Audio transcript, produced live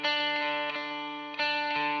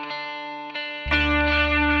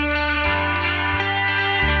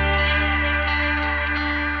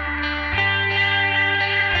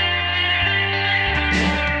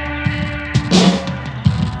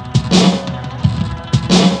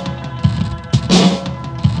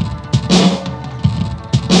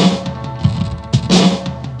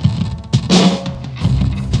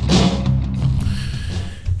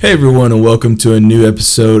Hey everyone, and welcome to a new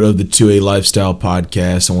episode of the 2A Lifestyle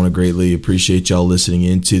Podcast. I want to greatly appreciate y'all listening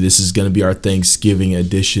into. This is going to be our Thanksgiving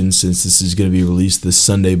edition, since this is going to be released the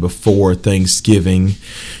Sunday before Thanksgiving.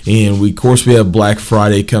 And of course, we have Black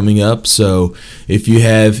Friday coming up. So if you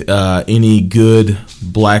have any good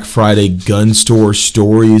Black Friday gun store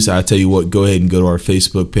stories, I tell you what, go ahead and go to our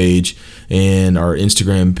Facebook page and our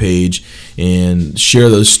Instagram page and share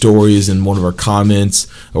those stories in one of our comments.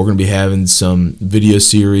 We're going to be having some video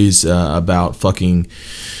series about fucking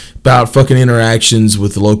interactions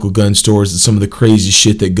with the local gun stores and some of the crazy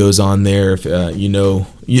shit that goes on there. If you know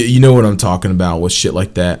what I'm talking about with shit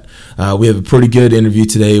like that. We have a pretty good interview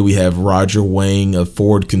today. We have Roger Wang of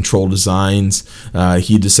Forward Control Designs.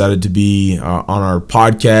 He decided to be on our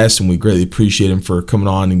podcast, and we greatly appreciate him for coming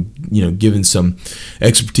on and giving some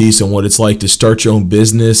expertise on what it's like to start your own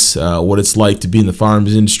business, what it's like to be in the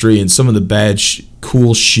firearms industry, and some of the badass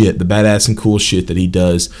and cool shit that he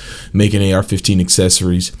does making AR-15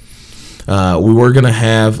 accessories. We were going to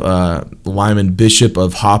have Lyman Bishop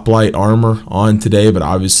of Hoplite Armor on today, but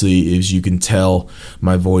obviously, as you can tell,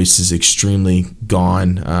 my voice is extremely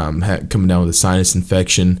gone, coming down with a sinus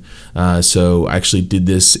infection. So I actually did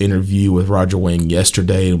this interview with Roger Wang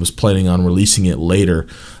yesterday and was planning on releasing it later.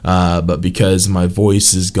 But because my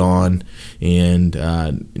voice is gone, and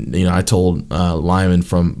I told Lyman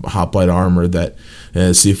from Hoplite Armor that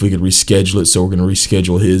see if we could reschedule it. So we're going to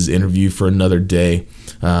reschedule his interview for another day.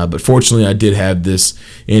 But fortunately, I did have this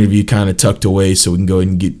interview kind of tucked away, so we can go ahead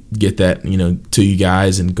and get that to you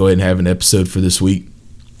guys and go ahead and have an episode for this week.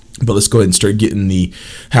 But let's go ahead and start getting the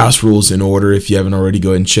house rules in order. If you haven't already, go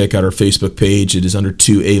ahead and check out our Facebook page. It is under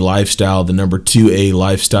 2A Lifestyle, the number 2A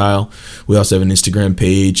Lifestyle. We also have an Instagram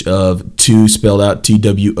page of 2 spelled out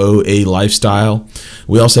TWOA Lifestyle.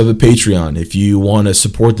 We also have a Patreon. If you want to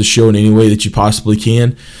support the show in any way that you possibly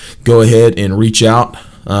can, go ahead and reach out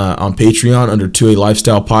on Patreon under 2A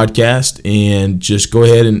Lifestyle Podcast, and just go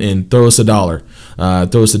ahead and throw us $1.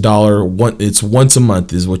 Throw us $1. It's once a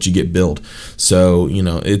month is what you get billed. So,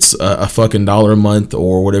 it's a fucking $1 a month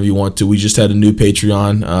or whatever you want to. We just had a new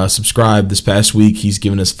Patreon subscribe this past week. He's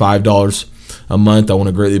given us $5 a month. I want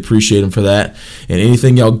to greatly appreciate him for that. And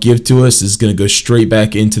anything y'all give to us is going to go straight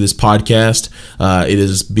back into this podcast. It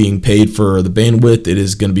is being paid for the bandwidth. It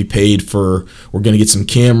is going to be paid for, we're going to get some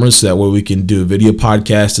cameras so that way we can do a video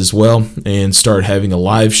podcast as well and start having a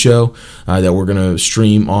live show that we're going to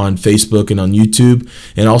stream on Facebook and on YouTube.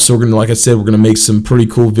 And also, we're going to, like I said, we're going to make some pretty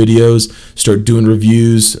cool videos, start doing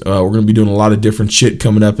reviews. We're going to be doing a lot of different shit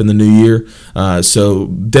coming up in the new year. So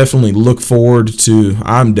definitely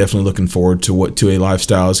I'm definitely looking forward to what 2A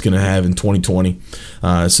Lifestyle is going to have in 2020.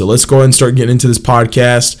 So let's go ahead and start getting into this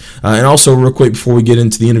podcast. And also, real quick, before we get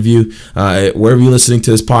into the interview, wherever you're listening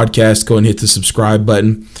to this podcast, go ahead and hit the subscribe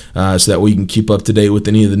button so that way you can keep up to date with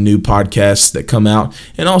any of the new podcasts that come out.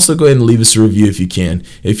 And also, go ahead and leave us a review if you can.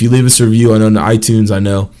 If you leave us a review on iTunes, I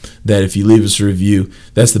know that if you leave us a review,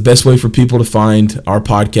 that's the best way for people to find our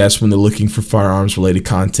podcast when they're looking for firearms-related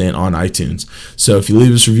content on iTunes. So if you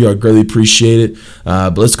leave us a review, I greatly appreciate it.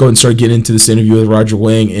 But let's go ahead and start getting into this interview with Roger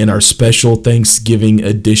Wang in our special Thanksgiving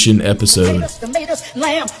edition episode. Tomatoes,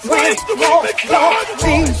 lamb, ram, raw,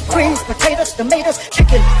 beans, greens, potatoes, tomatoes,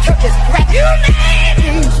 chicken, turkeys, rat,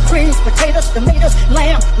 beans, greens, potatoes, tomatoes,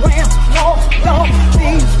 lamb, ram, raw,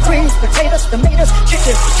 beans, greens, potatoes, tomatoes,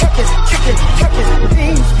 chicken, turkeys,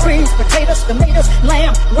 beans, greens, potatoes, tomatoes,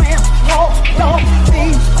 lamb, ram, raw,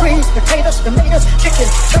 beans, greens, potatoes, tomatoes, chicken,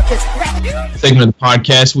 turkeys, rat. Segment of the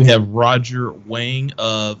podcast, we have Roger Wang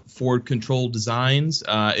of Forward Control Designs.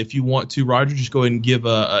 If you want to, Roger, just go ahead and give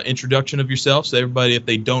an introduction of yourself so everybody, if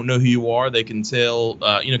they don't know who you are, they can tell,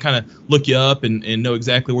 kind of look you up and know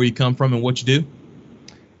exactly where you come from and what you do.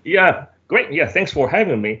 Yeah, great. Yeah, thanks for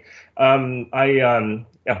having me. My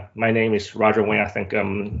name is Roger Wang. I think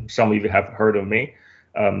some of you have heard of me.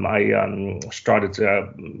 I started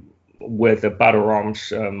with the Battle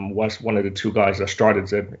Arms, was one of the two guys that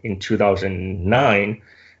started it in 2009.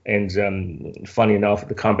 And funny enough,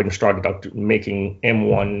 the company started out making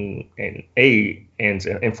M1 and A and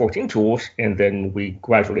M14 tools, and then we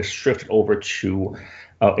gradually shifted over to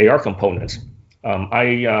AR components.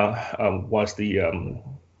 I was the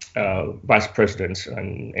vice president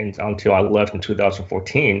and until I left in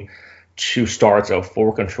 2014 to start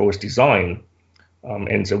Forward Control's design.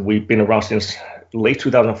 And so we've been around since late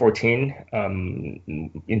 2014.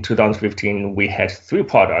 In 2015, we had 3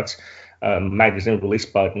 products. Magazine release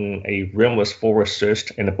button, a rimless forward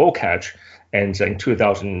assist, and a bolt catch. And in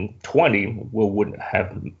 2020, we would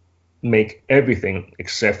have make everything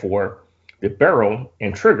except for the barrel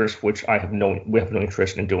and triggers, which we have no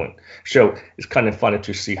interest in doing. So it's kind of funny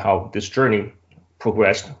to see how this journey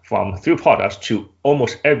progressed from 3 products to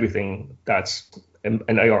almost everything that's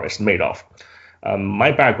an AR is made of.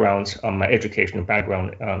 My background, my educational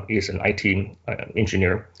background is an IT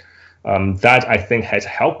engineer. That I think has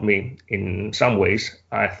helped me in some ways.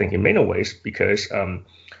 I think in many ways because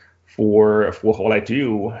for what I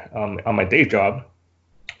do on my day job,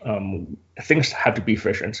 things have to be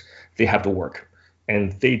efficient. They have to work,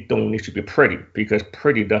 and they don't need to be pretty because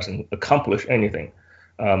pretty doesn't accomplish anything.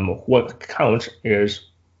 What counts is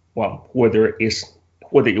whether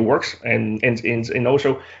it works, and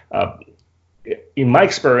also in my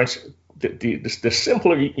experience, the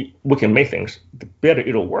simpler we can make things, the better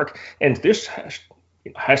it'll work. And this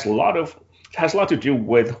has a lot to do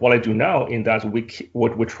with what I do now, in that we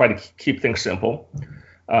try to keep things simple.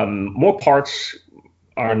 More parts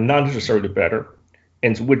are not necessarily better,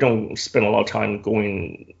 and we don't spend a lot of time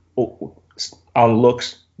going on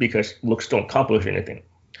looks because looks don't accomplish anything.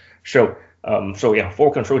 So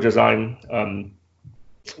for control design,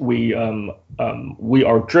 we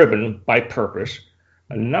are driven by purpose,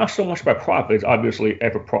 and not so much by profits. Obviously,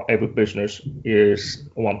 every business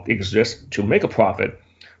exists to make a profit,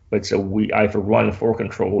 but I've run Forward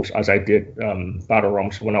Controls as I did Battle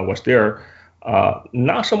Realms when I was there,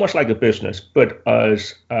 not so much like a business, but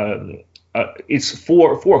as it's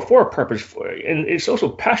for a purpose, and it's also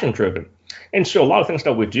passion driven. And so a lot of things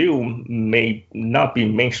that we do may not be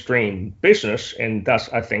mainstream business, and that's,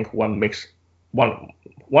 I think, what makes one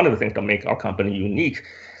of the things that make our company unique,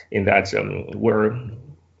 in that we're a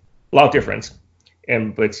lot of difference.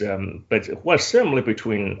 But what's similar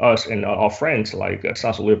between us and our friends like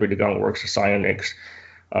Sons of Liberty, Gunworks, Psyonix,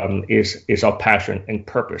 is our passion and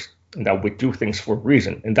purpose, and that we do things for a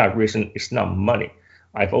reason, and that reason is not money.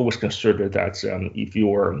 I've always considered that if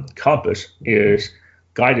your compass is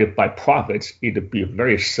guided by profits, it'd be a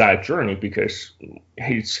very sad journey, because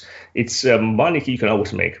it's money you can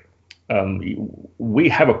always make. We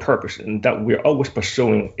have a purpose, and that we're always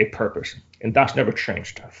pursuing a purpose, and that's never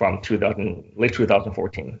changed from late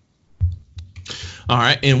 2014. All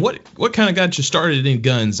right, and what kind of got you started in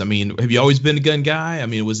guns? I mean, have you always been a gun guy? I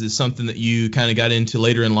mean, was this something that you kind of got into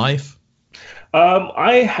later in life?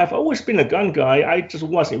 I have always been a gun guy. I just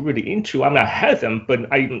wasn't really into. I mean, I had them, but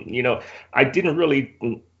I didn't really.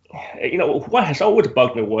 What has always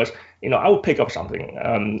bugged me was, I would pick up something.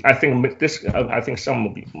 I think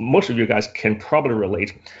most of you guys can probably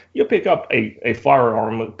relate. You pick up a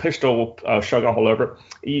firearm, a pistol, shotgun, whatever.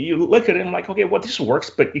 You look at it and like, okay, well, this works,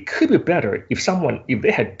 but it could be better if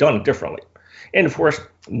they had done it differently. And of course,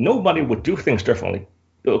 nobody would do things differently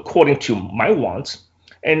according to my wants.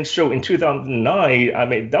 And so in 2009, I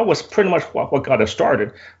mean, that was pretty much what got us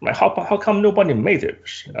started. I'm like, how come nobody made it?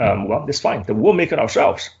 Well, it's fine. Then we'll make it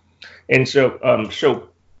ourselves. And so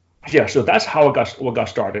that's how it got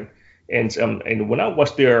started. And when I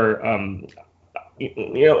was there,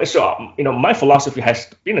 my philosophy has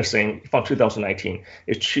been the same from 2019.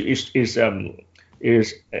 Is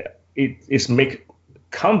make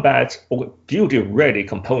combat or duty ready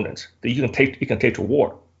components that you can take to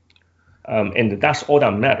war. And that's all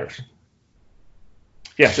that matters.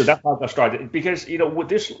 Yeah, so that's how I got started. Because with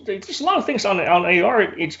there's a lot of things on AR.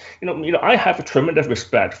 It's I have a tremendous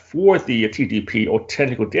respect for the TDP, or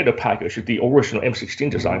technical data package, the original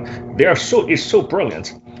M16 design. It's so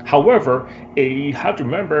brilliant. However, you have to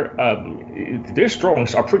remember these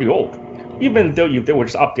drawings are pretty old. Even though they were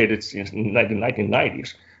just updated in the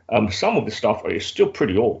 1990s, some of the stuff is still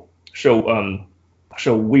pretty old. So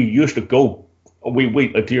we used to go.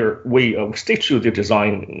 We stick to the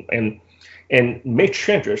design and make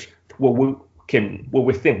changes where we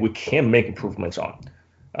think we can make improvements on.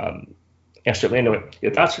 And so anyway,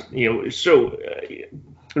 that's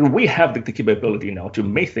we have the capability now to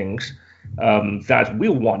make things that we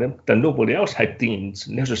wanted, that nobody else had deemed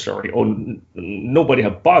necessary, or nobody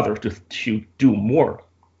had bothered to do more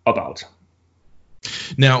about.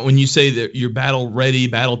 Now, when you say that you're battle ready,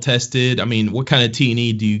 battle tested, I mean, what kind of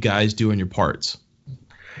T&E do you guys do in your parts?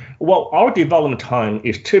 Well, our development time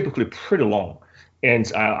is typically pretty long. And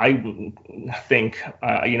I think,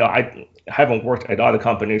 I haven't worked at other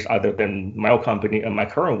companies other than my own company and my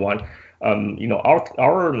current one.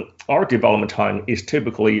 Our development time is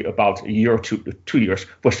typically about a year to 2 years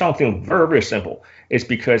for something very, very simple. It's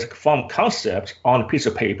because from concept on a piece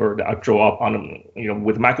of paper that I draw up on,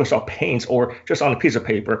 with Microsoft Paint or just on a piece of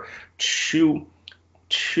paper to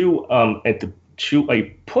a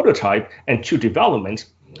prototype and to development,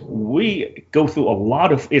 we go through a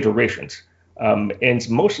lot of iterations. And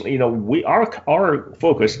mostly, our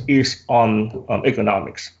focus is on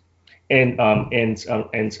economics and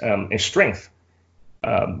strength.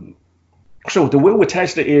 So the way we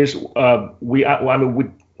test it is we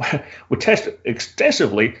test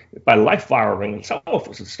extensively by live firing. Some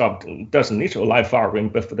of the stuff doesn't need a live firing,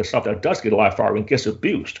 but for the stuff that does get a live firing, gets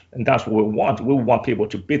abused, and that's what we want. We want people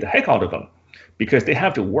to beat the heck out of them because they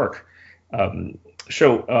have to work.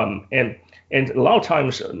 And a lot of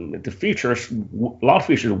times a lot of features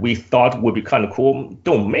we thought would be kind of cool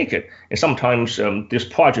don't make it, and sometimes these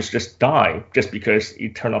projects just die just because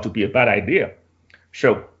it turned out to be a bad idea.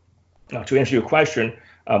 So to answer your question,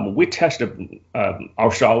 we tested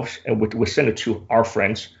ourselves and we sent it to our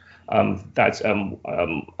friends. That's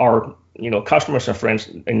our customers and friends,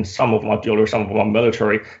 and some of our dealers, some of our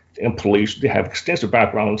military and police. They have extensive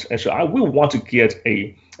backgrounds, and so we want to get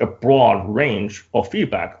a broad range of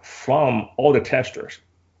feedback from all the testers.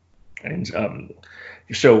 And by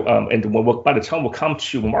the time we come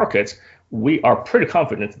to market, we are pretty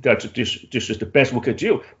confident that this is the best we could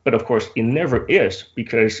do. But of course, it never is,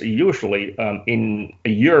 because usually in a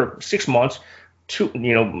year, 6 months,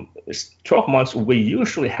 12 months, we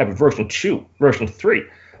usually have version 2, version 3.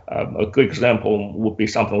 A good example would be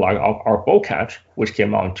something like our bow catch, which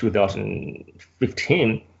came out in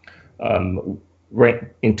 2015.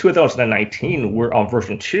 In 2019, we're on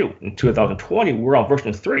version 2. In 2020, we're on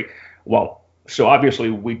version 3. Well, so obviously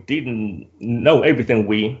we didn't know everything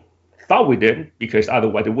we thought we did, because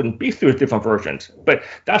otherwise it wouldn't be 3 different versions. But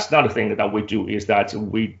that's not a thing that we do, is that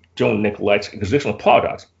we don't neglect existing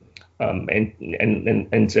products and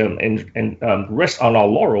rest on our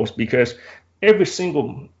laurels, because every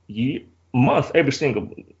single month, every single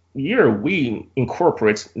year, we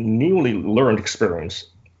incorporate newly learned experience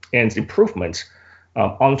and improvements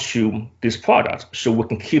onto these products, so we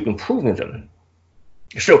can keep improving them.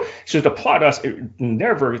 So the products,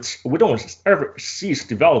 we don't ever cease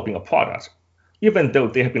developing a product, even though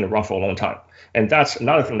they have been around for a long time. And that's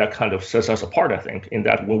another thing that kind of sets us apart, I think, in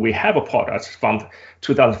that when we have a product from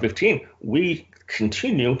 2015, we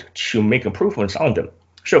continue to make improvements on them.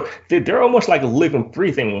 So they're almost like a living,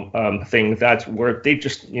 breathing thing, that where they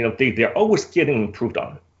just, they're always getting improved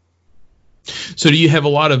on. So do you have a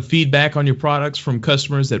lot of feedback on your products from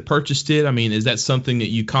customers that purchased it? I mean, is that something that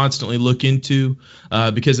you constantly look into?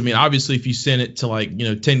 Because, I mean, obviously, if you send it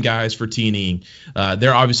to 10 guys for T&E,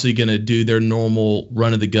 they're obviously going to do their normal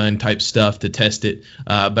run-of-the-gun type stuff to test it.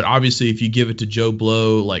 But obviously, if you give it to Joe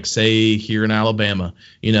Blow, like, say, here in Alabama,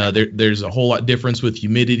 there's a whole lot difference with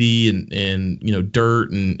humidity and dirt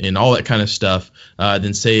and all that kind of stuff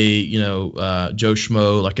than, say, Joe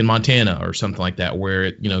Schmo, like in Montana or something like that, where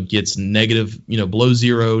it, gets negative, below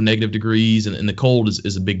 0, negative degrees, and the cold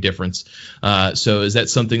is a big difference. So is that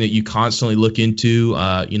something that you constantly look into?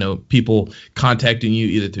 People contacting you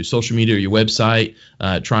either through social media or your website,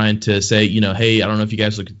 trying to say, hey, I don't know if you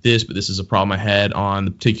guys look at this, but this is a problem I had on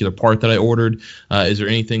the particular part that I ordered. Is there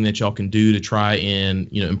anything that y'all can do to try and,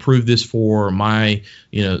 improve this for my,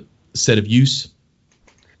 set of use?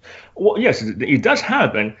 Well, yes, it does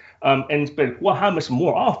happen. But what happens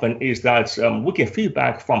more often is that we get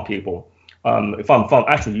feedback from people, from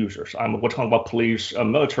actual users. We're talking about police,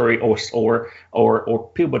 military, or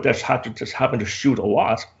people that just happen to shoot a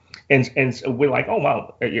lot. And we're like, oh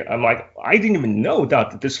wow! I'm like, I didn't even know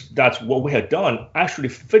that's what we had done actually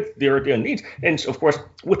fit their needs. And of course,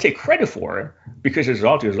 we take credit for it because it's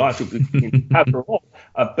all designed to be after all.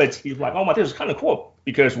 But he's like, oh my, this is kind of cool,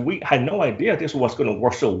 because we had no idea this was going to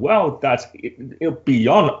work so well. That's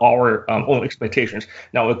beyond our own expectations.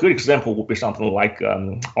 Now, a good example would be something like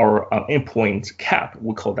our endpoint cap.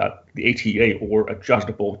 We call that the ATA, or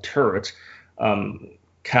adjustable turret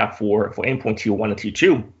cap for endpoint T1 and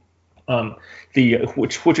T2.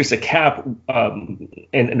 Which is a cap and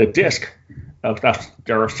a disc that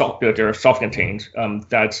they're self-contained.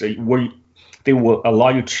 That's where they will allow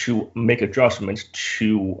you to make adjustments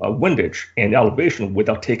to windage and elevation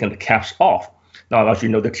without taking the caps off. Now, as you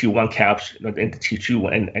know, the T1 caps and the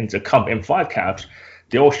T2 and the Comp M5 caps,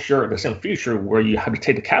 they all share the same feature where you have to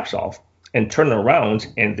take the caps off and turn it around,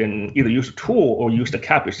 and then either use a tool or use the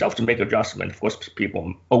cap yourself to make adjustments. Of course,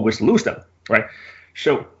 people always lose them, right?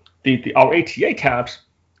 So our ATA caps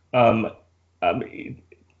allows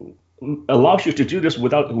you to do this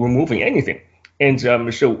without removing anything. And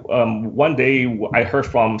one day I heard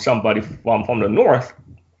from somebody from the north.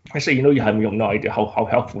 I say, you have no idea how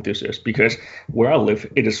helpful this is, because where I live,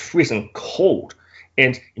 it is freezing cold.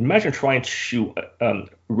 And imagine trying to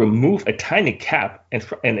remove a tiny cap and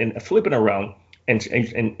flip it around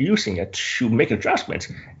and using it to make adjustments,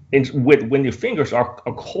 and when your fingers are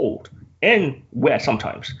cold and wet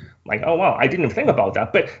sometimes. Like, oh wow, I didn't even think about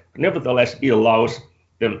that. But nevertheless, it allows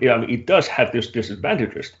them. It does have these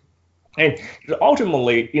disadvantages. And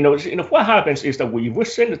ultimately, what happens is that we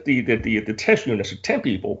send the test units to 10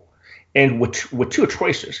 people, and with two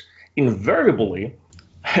choices, invariably,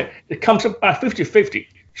 it comes up by 50-50.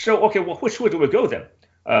 So, okay, well, which way do we go then?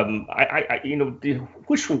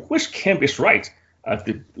 Which camp is right?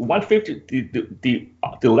 The 150,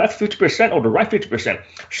 the left 50% or the right 50%.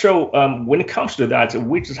 So when it comes to that,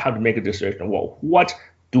 we just have to make a decision. Well, what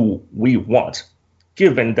do we want?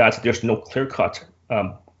 Given that there's no clear-cut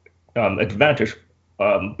advantage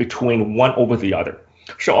between one over the other.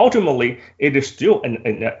 So ultimately, it is still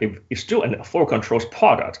a Forward Controls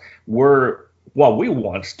product where what we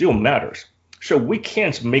want still matters. So we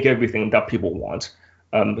can't make everything that people want.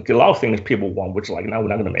 Because a lot of things people want, which like, now we're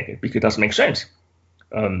not going to make it because it doesn't make sense.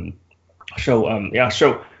 The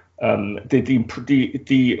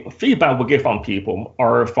feedback we get from people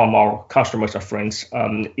or from our customers and friends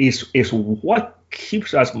is what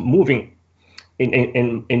keeps us moving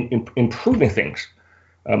in improving things.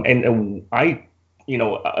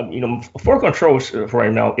 Forward Controls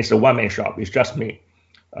right now is a one-man shop. It's just me.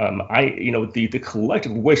 The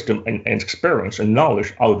collective wisdom and experience and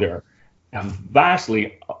knowledge out there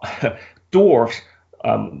vastly dwarfs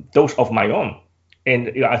those of my own.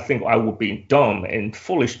 And I think I would be dumb and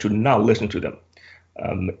foolish to not listen to them.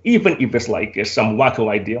 Even if it's like some wacko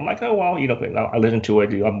idea, I'm like, oh, well, I listen to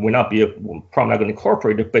it. We're probably not going to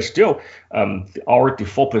incorporate it. But still, our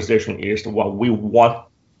default position is, well, we want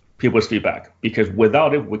people's feedback, because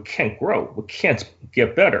without it, we can't grow. We can't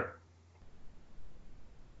get better.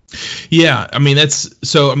 Yeah, I mean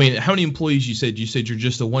how many employees you said you're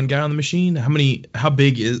just the one guy on the machine? How many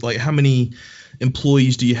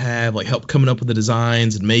employees do you have help coming up with the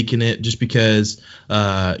designs and making it? Just because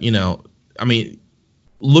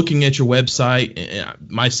looking at your website,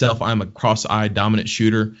 myself, I'm a cross-eye dominant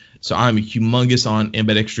shooter, so I'm humongous on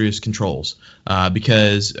ambidextrous controls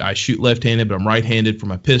because I shoot left-handed, but I'm right-handed for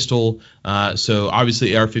my pistol. So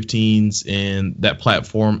obviously AR-15s and that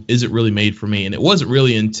platform isn't really made for me, and it wasn't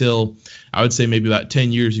really until I would say maybe about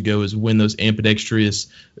 10 years ago is when those ambidextrous,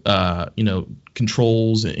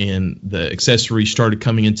 controls and the accessories started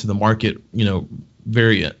coming into the market,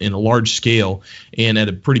 in a large scale and at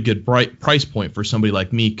a pretty good price point for somebody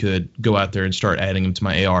like me could go out there and start adding them to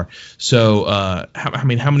my AR. So, how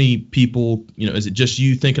many people, is it just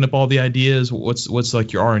you thinking up all the ideas? What's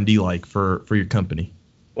like your R&D like for your company?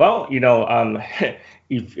 Well,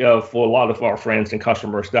 if for a lot of our friends and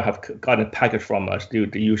customers that have gotten a package from us, they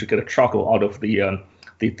usually get a chocolate out of the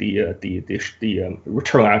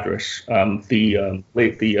return address.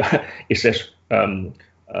 It says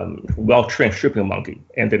well-trained shipping monkey,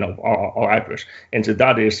 and then our address. And so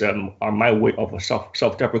that is my way of a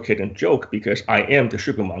self-deprecating joke, because I am the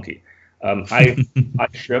shipping monkey. I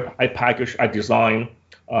ship, I package, I design.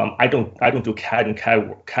 I don't do CAD and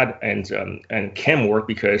CAM work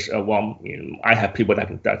because I have people that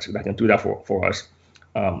can do that for us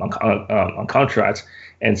on contracts,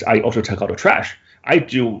 and I also take out the trash. I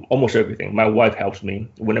do almost everything. My wife helps me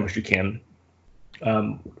whenever she can,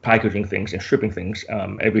 packaging things and shipping things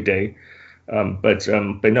every day. But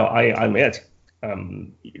no, I'm it.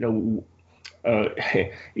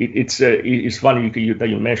 It's funny that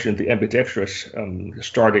you mentioned the ambidextrous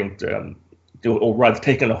starting or rather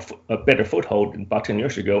taking a better foothold about 10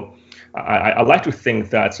 years ago. I like to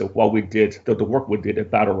think that what we did, the work we did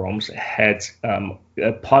at Battle Realms had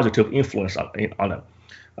a positive influence on it.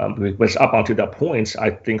 But up until that point,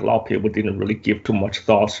 I think a lot of people didn't really give too much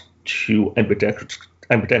thought to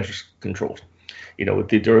ambidextrous controls.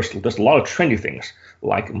 There's a lot of trendy things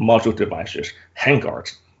like module devices,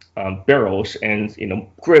 handguards, barrels, and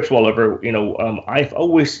grips. Whatever. I've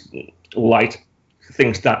always liked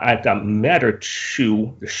things that matter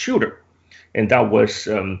to the shooter, and that was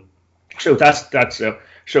I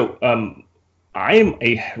am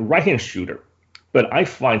a right-hand shooter, but I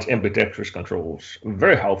find ambidextrous controls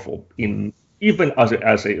very helpful even as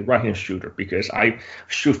a right-hand shooter, because I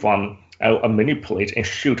shoot from, I manipulate and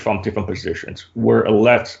shoot from different positions. Where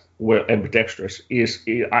ambidextrous is,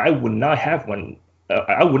 I would not have one.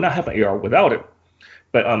 I would not have an AR without it.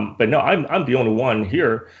 But no, I'm the only one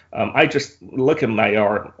here. I just look at my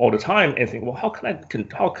AR all the time and think, well, how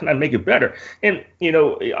can I make it better? And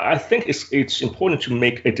I think it's important to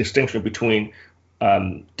make a distinction between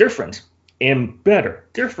different and better.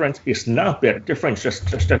 Different is not better. Different is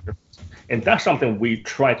just different. And that's something we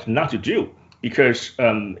try not to do, because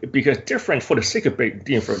different for the sake of being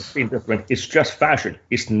different is just fashion.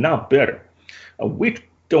 It's not better. We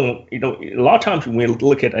don't, a lot of times when we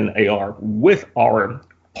look at an AR with our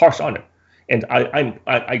parts on it, and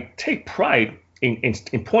I take pride in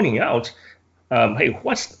pointing out hey,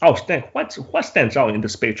 what's outstanding? What stands out in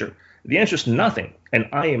this picture? The answer is nothing, and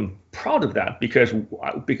I am proud of that because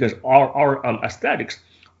our aesthetics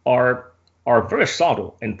are very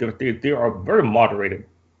subtle and they are very moderated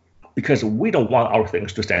because we don't want our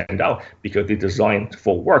things to stand out because they're designed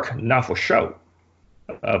for work, not for show.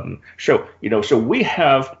 So we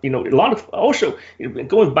have a lot of also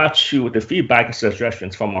going back to the feedback and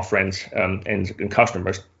suggestions from our friends and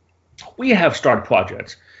customers. We have started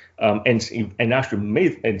projects. And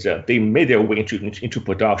actually they made their way into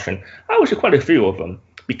production. I would say quite a few of them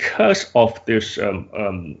because of this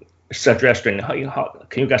suggestion. How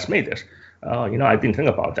can you guys make this? I didn't think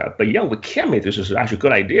about that, but yeah, we can make this. This is actually a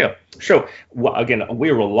good idea. So again,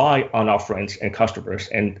 we rely on our friends and customers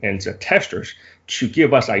and testers to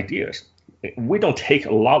give us ideas. We don't take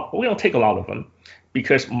a lot of them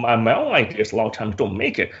because my own ideas a lot of times don't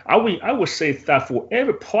make it. I would say that for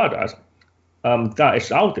every product that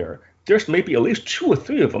is out there, there's maybe at least 2 or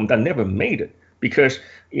 3 of them that never made it because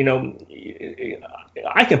I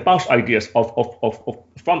can bounce ideas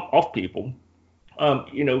off people.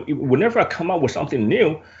 Whenever I come up with something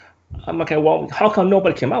new, I'm like, okay, well, how come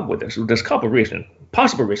nobody came up with this? There's a couple of reasons,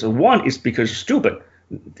 possible reasons. One is because it's stupid,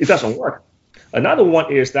 it doesn't work. Another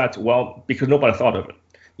one is that because nobody thought of it.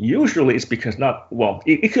 Usually it's because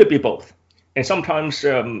it could be both. And sometimes,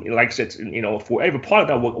 like I said, for every product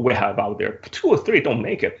that we have out there, 2 or 3 don't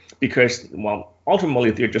make it because, ultimately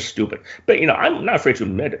they're just stupid. But, I'm not afraid to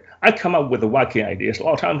admit it. I come up with the wacky ideas. A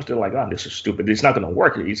lot of times they're like, this is stupid. It's not going to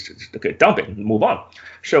work. Okay, dump it and move on.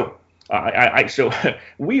 So so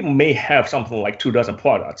we may have something like 24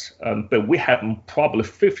 products, but we have probably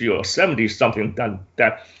 50 or 70 something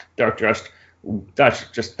that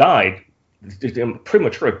just died.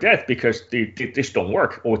 Premature death because they just don't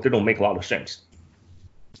work or they don't make a lot of sense.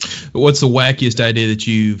 What's the wackiest idea that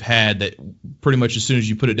you've had that pretty much as soon as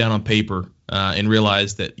you put it down on paper and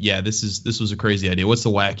realized that this was a crazy idea? What's the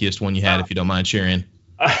wackiest one you had, if you don't mind sharing?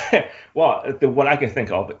 Well, what I can think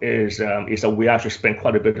of is that we actually spent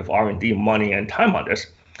quite a bit of R&D money and time on this.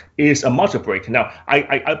 Is a muzzle brake. Now,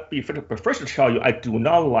 I'd be first to tell you I do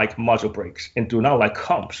not like muzzle brakes and do not like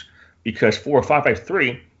comps because for a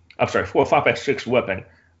 5.6 weapon,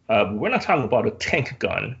 we're not talking about a tank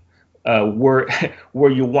gun where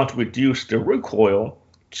you want to reduce the recoil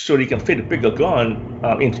so that you can fit a bigger gun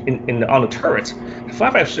on the turrets. The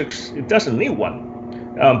 5.56, it doesn't need one.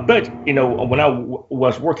 But when I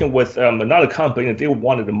was working with another company, they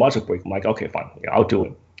wanted a muzzle brake. I'm like, okay, fine, I'll do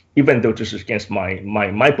it, even though this is against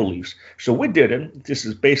my beliefs. So we did it. This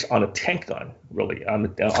is based on a tank gun, really, on a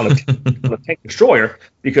tank destroyer,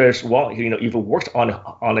 because if it works on a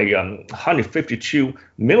 152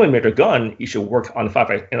 millimeter gun, it should work on a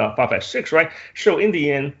 5.6, right? So in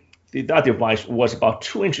the end, that device was about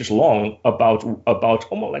 2 inches long, about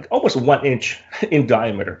almost 1 inch in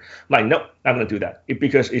diameter. I'm like, no, I'm going to do that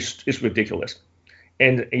because it's ridiculous.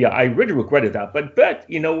 And yeah, I really regretted that. But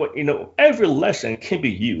every lesson can be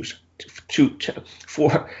used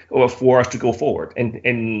for us to go forward.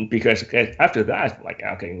 And because after that, like,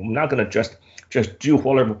 okay, I'm not gonna just do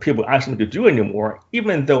whatever people ask me to do anymore,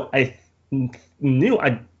 even though I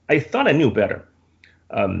thought I knew better.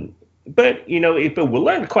 But we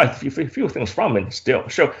learned quite a few things from it still.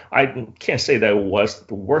 So I can't say that it was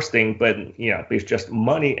the worst thing, but it's just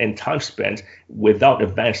money and time spent without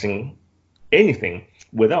advancing anything,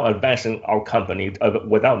 without advancing our company,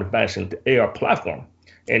 without advancing the AR platform.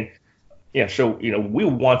 And so we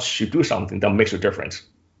want to do something that makes a difference.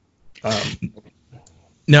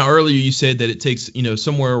 Now, earlier you said that it takes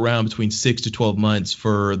somewhere around between 6 to 12 months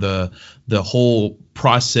for the whole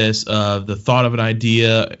process of the thought of an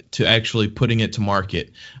idea to actually putting it to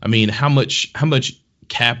market. I mean, how much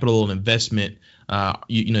capital and investment?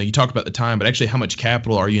 You talked about the time, but actually, how much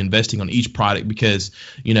capital are you investing on each product? Because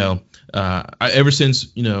ever since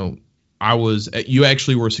you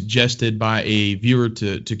actually were suggested by a viewer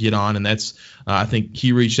to get on, and that's I think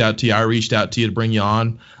he reached out to you. I reached out to you to bring you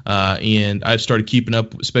on, and I've started keeping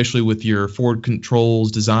up, especially with your Ford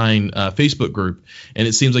Controls Design Facebook group, and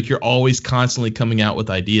it seems like you're always constantly coming out with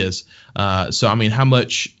ideas. So I mean, how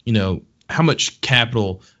much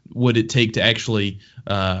capital would it take to actually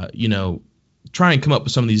try and come up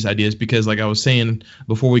with some of these ideas? Because like I was saying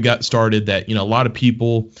before we got started, that a lot of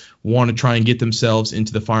people want to try and get themselves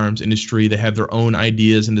into the firearms industry. They have their own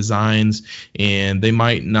ideas and designs, and they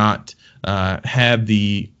might not have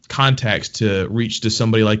the contacts to reach to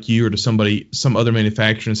somebody like you or to some other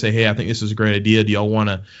manufacturer and say, hey, I think this is a great idea. Do y'all want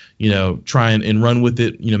to try and run with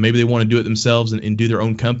it? Maybe they want to do it themselves and do their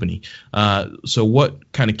own company. So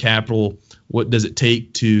what kind of capital, what does it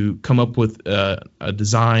take to come up with a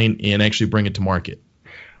design and actually bring it to market?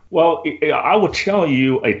 Well, I will tell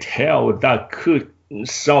you a tale that could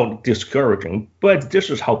sound discouraging, but this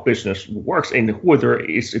is how business works, and whether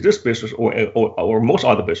it's this business or most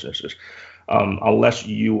other businesses, unless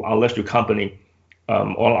your company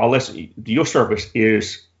or unless your service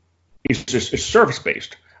is just service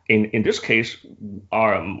based. In this case,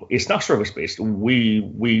 it's not service based.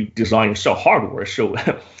 We design and sell hardware, so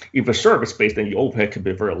if it's service based, then your overhead can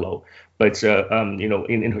be very low. But in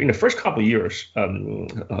the first couple of years,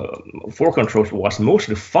 Ford Controls was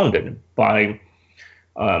mostly funded by.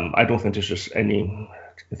 I don't think this is anything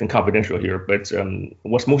confidential here, but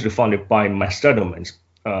was mostly funded by my settlement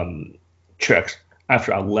checks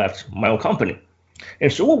after I left my own company,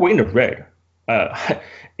 and so we were in the red.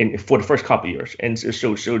 For the first couple of years, and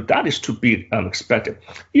so that is to be expected.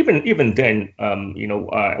 Even then,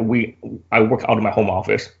 I work out of my home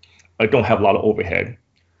office. I don't have a lot of overhead.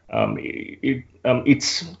 The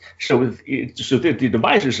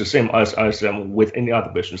device is the same as with any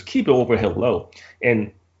other business. Keep your overhead low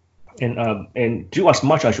and do as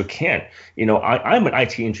much as you can. I'm an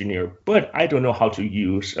IT engineer, but I don't know how to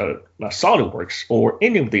use SolidWorks or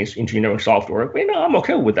any of these engineering software. I'm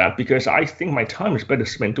okay with that because I think my time is better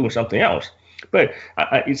spent doing something else. But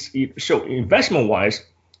so investment-wise,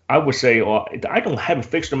 I would say I don't have a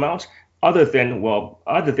fixed amount other than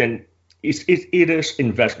it is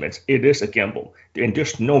investment. It is a gamble, and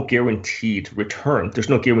there's no guaranteed return. There's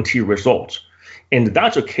no guaranteed results, and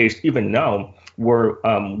that's the case even now. Where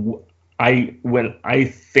when I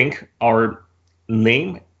think our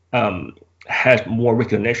name has more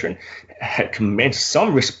recognition, commands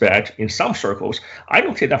some respect in some circles, I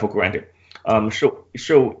don't take that for granted. So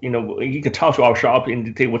you can talk to our shop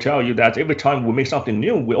and they will tell you that every time we make something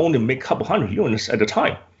new, we only make a couple hundred units at a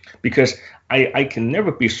time, because I can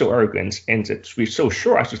never be so arrogant and to be so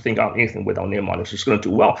sure as to think out anything with our name on it. It's going to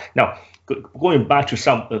do well. Now, going back to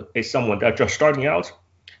someone that's just starting out.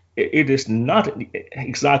 It is not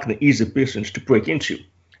exactly an easy business to break into.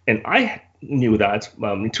 And I knew that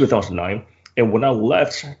in 2009. And when I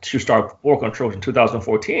left to start Ford Controls in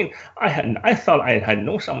 2014, I thought I had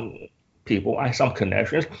known some people, I had some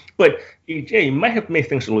connections, but it might have made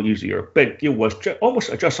things a little easier. But it was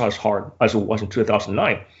almost just as hard as it was in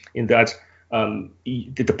 2009, in that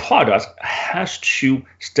the product has to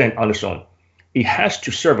stand on its own. It has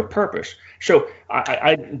to serve a purpose. So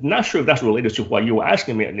I'm not sure if that's related to what you were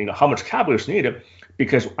asking me, how much capital is needed,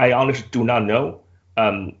 because I honestly do not know.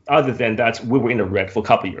 Other than that, we were in the red for a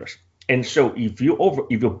couple of years. And so if you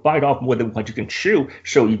bite off more than what you can chew,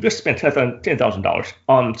 so if you spend $10,000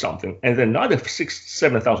 on something and then another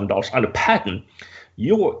 $7,000 on a patent,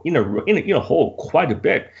 you're in a hole quite a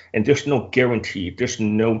bit, and there's no guarantee, there's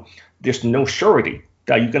no surety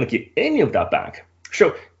that you're going to get any of that back.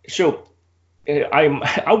 So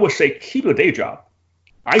I would say keep your day job.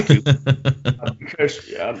 I do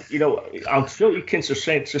because until you can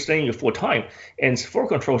sustain your full time, and Ford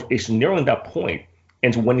Controls is nearing that point.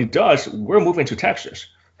 And when it does, we're moving to Texas.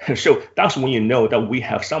 So that's when you know that we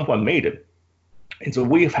have somewhat made it. And so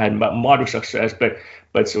we've had moderate success, but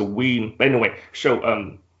anyway.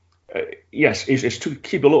 So yes, it's to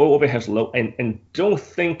keep the low overheads low, and don't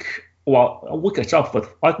think we could sell for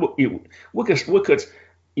we could.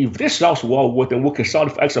 If this sells well, then we can sell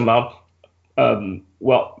it for X amount.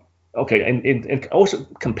 Okay, and also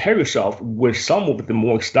compare yourself with some of the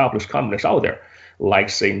more established companies out there, like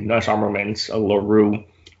say Nuss Armaments, LaRue,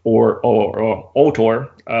 or Altor.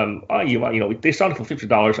 They sell it for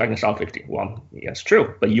 $50. I can sell $50. Well, yeah, it's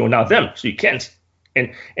true, but you're not them, so you can't.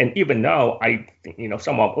 And even now, I think most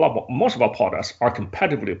of our products are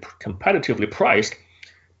competitively priced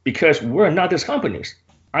because we're not these companies.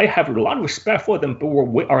 I have a lot of respect for them, but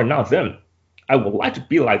we are not them. I would like to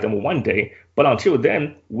be like them one day, but until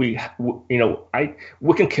then, we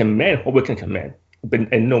can command what we can command,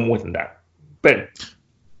 and no more than that. But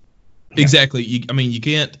exactly, you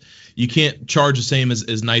can't charge the same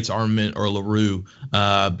as Knights Armament or LaRue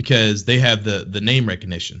because they have the name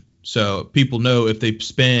recognition. So people know if they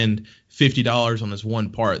spend $50 on this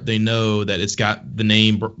one part, they know that it's got the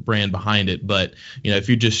name brand behind it. But if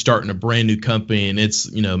you're just starting a brand new company and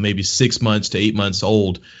it's maybe 6 months to 8 months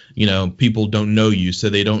old, people don't know you, so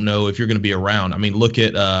they don't know if you're going to be around. I mean, look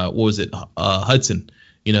at what was it, Hudson?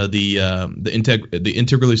 The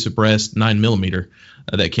integrally suppressed 9mm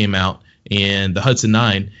that came out, and the Hudson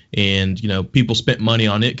 9, and people spent money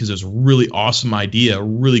on it because it was a really awesome idea, a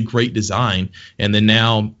really great design, and then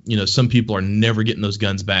now some people are never getting those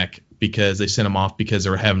guns back because they sent them off because they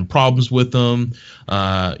were having problems with them,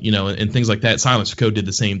 and things like that. Silencer Co. did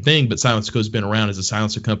the same thing, but Silencer Co.'s been around as a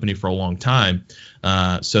silencer company for a long time.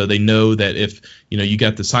 So they know that if, you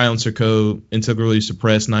got the Silencer Co. integrally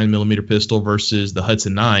suppressed 9mm pistol versus the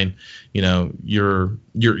Hudson 9, you're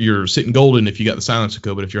sitting golden if you got the Silencer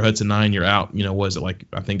Co. But if you're Hudson 9, you're out. Was it like,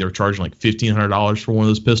 I think they were charging like $1,500 for one of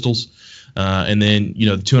those pistols. And then,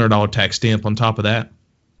 the $200 tax stamp on top of that.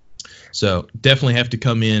 So definitely have to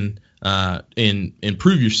come in and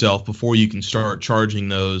prove yourself before you can start charging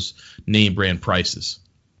those name brand prices.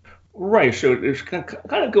 Right. So it kind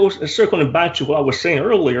of goes circling back to what I was saying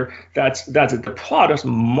earlier. That the product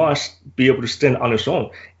must be able to stand on its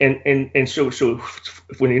own. And so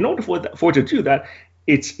when in order for it to do that,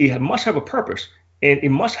 it must have a purpose and it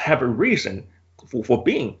must have a reason for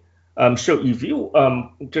being. So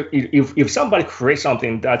if somebody creates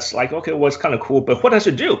something that's like, okay, well, it's kind of cool, but what does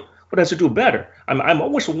it do? What does it do better? I'm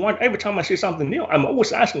always every time I see something new, I'm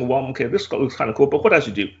always asking, well, okay, this looks kind of cool, but what does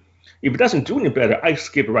it do? If it doesn't do any better, I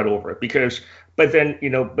skip right over it but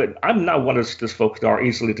I'm not one of those folks that are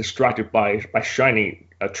easily distracted by shiny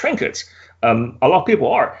trinkets. A lot of people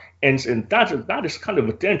are, and that is kind of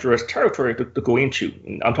a dangerous territory to go into.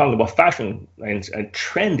 I'm talking about fashion and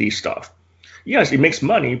trendy stuff. Yes, it makes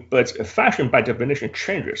money, but fashion by definition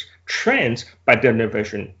changes. Trends by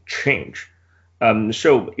definition change.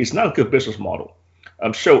 So it's not a good business model.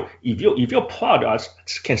 So if your product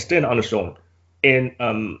can stand on its own,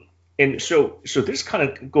 and so this kind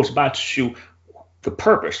of goes back to the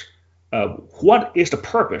purpose. What is the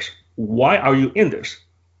purpose? Why are you in this?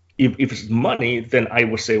 If it's money, then I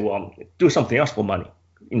would say, well, do something else for money.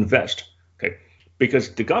 Invest. Okay.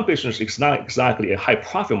 Because the gun business is not exactly a high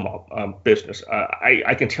profit business.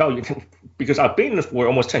 I can tell you because I've been in it for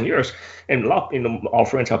almost 10 years, and a lot our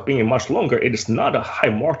friends have been in much longer. It is not a high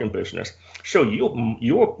margin business. So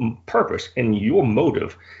your purpose and your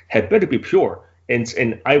motive had better be pure.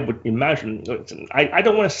 And I would imagine, I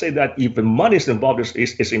don't want to say that if the money is involved,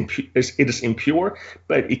 it is impure,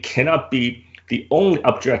 but it cannot be the only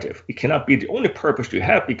objective. It cannot be the only purpose you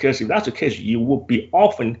have, because if that's the case, you will be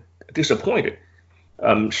often disappointed.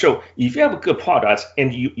 So if you have a good product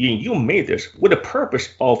and you made this with the purpose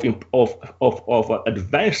of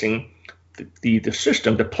advancing the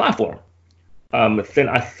system, the platform, then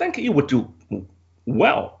I think it would do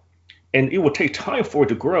well. And it will take time for it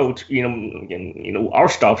to grow. Our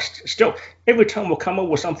stuff still, every time we'll come up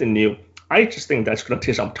with something new, I just think that's going to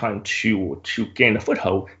take some time to gain a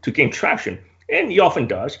foothold, to gain traction. And it often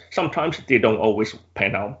does. Sometimes they don't always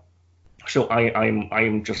pan out. So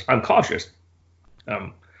I'm cautious.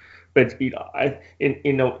 But it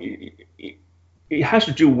has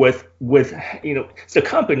to do with the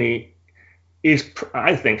company is,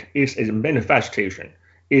 I think, is a manifestation,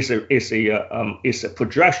 is a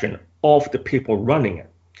projection of the people running it.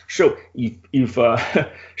 So if I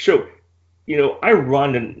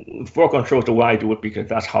run and for control the way I do it because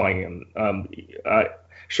that's how I am. A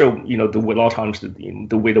lot of times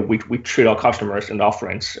the way that we treat our customers and our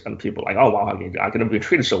friends and people, like, oh wow, I'm gonna be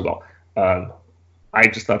treated so well. I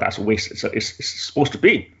just thought that's the way it's supposed to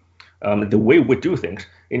be. The way we do things,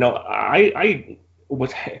 I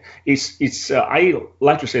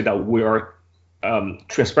like to say that we are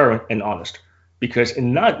transparent and honest, because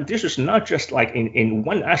this is not just like in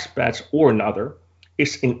one aspect or another.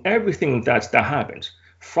 It's in everything that happens,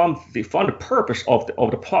 from the purpose of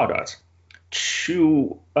the product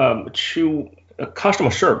to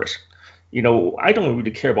customer service. I don't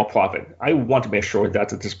really care about profit. I want to make sure that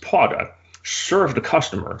this product serves the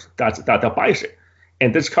customers that buys it,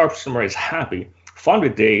 and this customer is happy from the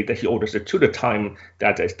day that he orders it to the time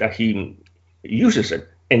that he uses it,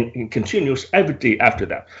 and continues every day after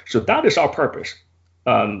that. So that is our purpose.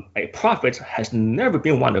 A profit has never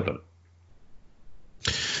been one of them.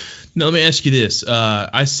 Now, let me ask you this.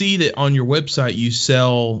 I see that on your website you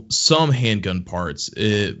sell some handgun parts.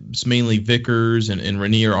 It's mainly Vickers and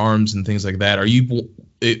Rainier arms and things like that. Are you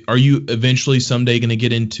eventually someday going to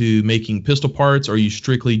get into making pistol parts, or are you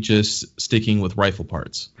strictly just sticking with rifle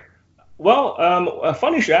parts? Well,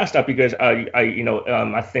 funny you should ask that, because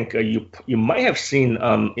I think you might have seen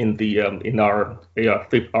in our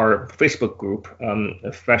Facebook group,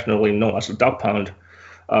 affectionately known as the Duck Pound,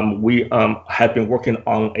 we have been working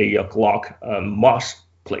on a Glock Moss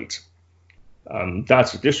plate.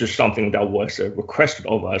 This is something that was requested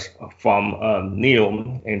of us from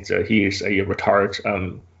Neil, and he is a retired.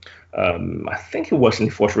 I think he was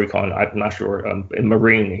in Force Recon. I'm not sure. In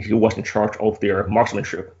Marine, he was in charge of their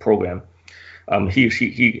marksmanship program. He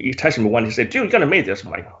texted me one. He said, "Dude, you gotta make this."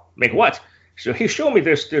 I'm like, "Make what?" So he showed me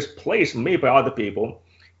this place made by other people,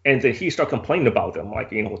 And then he started complaining about them,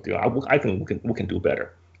 like, I think we can do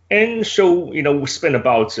better. And so, we spent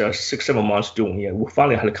about 6-7 months doing it. We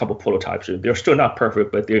finally had a couple prototypes. They're still not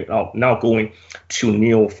perfect, but they're now going to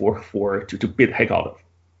Neo to beat the heck out of.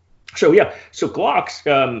 So yeah, so Glocks,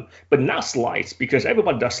 but not slides, because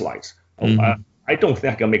everybody does slides. I don't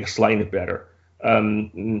think I can make a slide any better.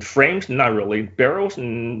 Frames, not really. Barrels,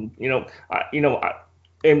 and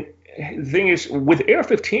and the thing is, with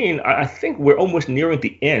AR-15, I think we're almost nearing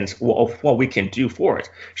the end of what we can do for it.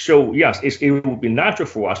 So yes, it would be natural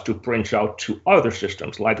for us to branch out to other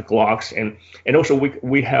systems like the Glocks, and also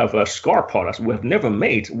we have SCAR products we have never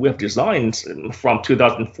made. We have designs from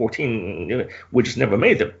 2014, we just never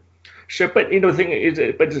made them. So, but the thing is,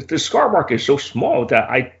 but the SCAR market is so small that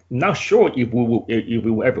I'm not sure if we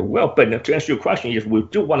will ever will. But to answer your question, yes, we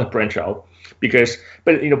do want to branch out. But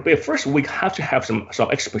first we have to have some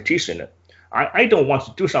expertise in it. I don't want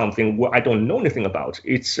to do something where I don't know anything about.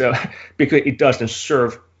 It's because it doesn't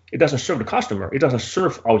serve the customer. It doesn't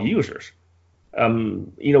serve our users.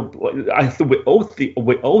 I think we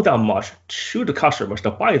owe that much to the customers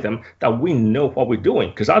to buy them, that we know what we're doing.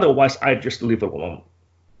 Because otherwise, I just leave it alone.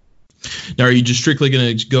 Now, are you just strictly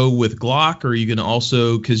going to go with Glock, or are you going to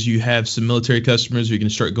also, because you have some military customers, are you going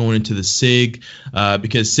to start going into the SIG?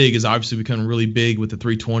 Because SIG is obviously becoming really big with the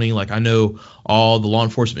 320. Like, I know all the law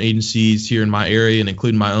enforcement agencies here in my area, and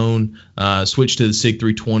including my own, switched to the SIG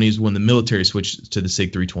 320s when the military switched to the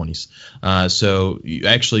SIG 320s. So you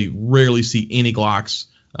actually rarely see any Glocks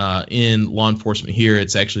in law enforcement here.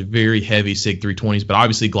 It's actually very heavy SIG 320s, but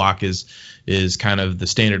obviously Glock is kind of the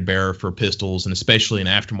standard bearer for pistols, and especially in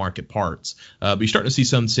aftermarket parts. But you're starting to see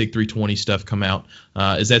some SIG 320 stuff come out.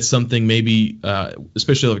 Is that something maybe,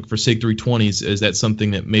 especially like for SIG 320s, is that something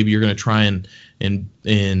that maybe you're going to try and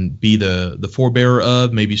be the forebearer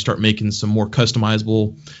of? Maybe start making some more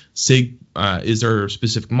customizable SIG. Is there a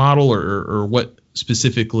specific model or what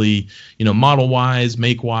specifically, model wise,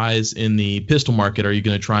 make wise in the pistol market are you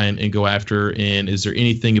going to try and go after? And is there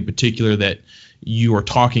anything in particular that you are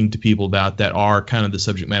talking to people about that are kind of the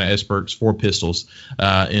subject matter experts for pistols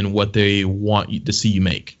and what they want to see you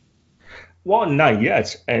make? Well, not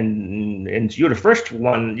yet, and you're the first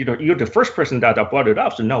one. You're the first person that brought it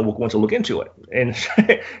up. So now we're going to look into it. And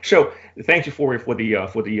so, thank you for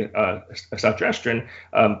the suggestion.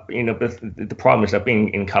 But the problem is that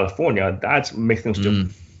being in California, that makes things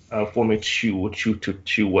difficult for me to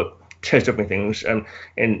test different things. And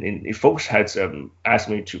folks had asked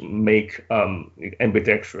me to make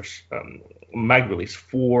ambidextrous mag release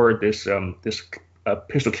for this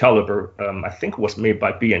pistol caliber. I think it was made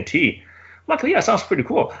by B&T. I'm like, yeah, sounds pretty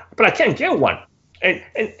cool, but I can't get one. And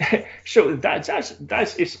so that's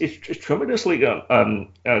tremendously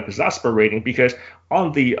exasperating, because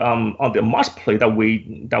on the MOS plate that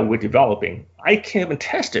we're developing, I can't even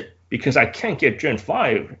test it because I can't get Gen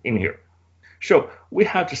 5 in here. So we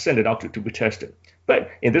have to send it out to be tested.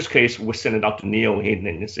 But in this case, we send it out to Neil,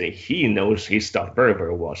 and he knows his stuff very,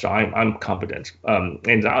 very well. So I'm confident.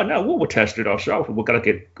 And now we'll test it ourselves. We're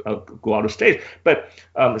gonna go out of state. But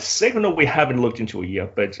Signal, we haven't looked into it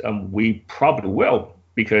yet, but we probably will,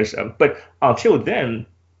 because. But until then,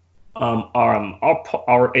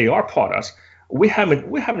 our AR products,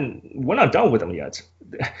 we're not done with them yet.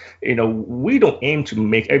 We don't aim to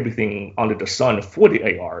make everything under the sun for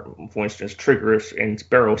the AR. For instance, triggers and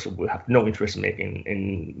barrels we have no interest in making,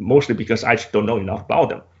 and mostly because I just don't know enough about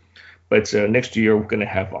them. But next year we're going to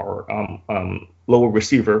have our lower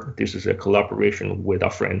receiver. This is a collaboration with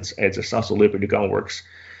our friends at the Sons of Liberty Gunworks.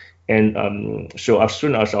 And so as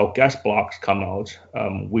soon as our gas blocks come out,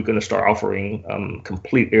 we're going to start offering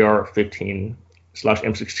complete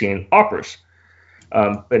AR-15/M16 uppers.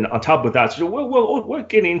 And on top of that, so we're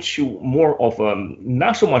getting into more of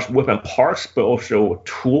not so much weapon parts, but also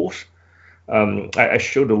tools. I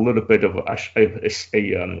showed a little bit of a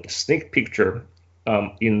sneak picture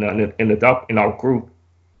in our group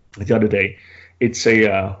the other day. It's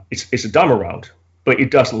a dumb around, but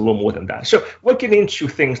it does a little more than that. So we're getting into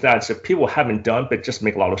things that people haven't done, but just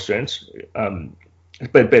make a lot of sense.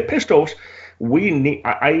 But pistols,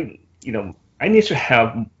 I need to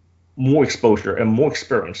have more exposure and more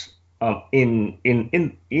experience in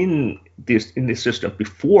this system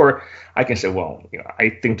before I can say, well, I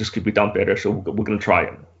think this could be done better, so we're going to try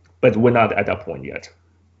it. But we're not at that point yet.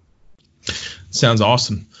 Sounds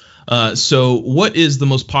awesome. So what is the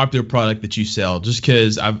most popular product that you sell? Just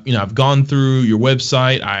because I've gone through your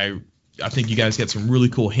website. I think you guys got some really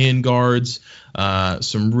cool hand guards,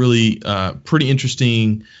 some really pretty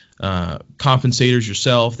interesting compensators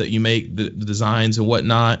yourself that you make the designs and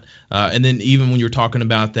whatnot. And then even when you're talking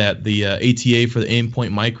about that, the ATA for the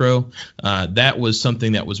Aimpoint Micro, that was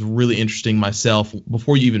something that was really interesting myself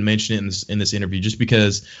before you even mentioned it in this interview, just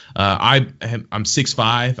because I'm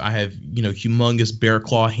 6'5", I have humongous bear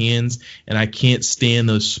claw hands, and I can't stand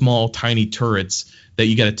those small tiny turrets that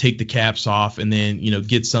you got to take the caps off and then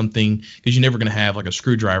get something, because you're never going to have like a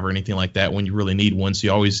screwdriver or anything like that when you really need one. So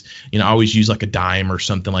you always always use like a dime or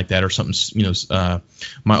something like that, or something.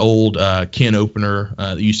 My old can opener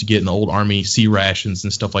that you used to get in the old Army C rations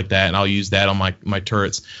and stuff like that, and I'll use that on my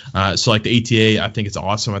turrets. So like the ATA, I think it's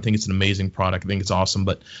awesome. I think it's an amazing product. I think it's awesome.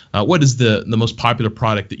 But what is the most popular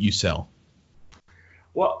product that you sell?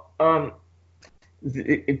 Well,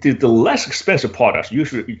 the less expensive products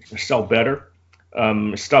usually sell better.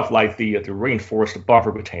 Stuff like the reinforced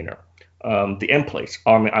buffer retainer, the end plates,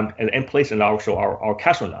 end plates, and also our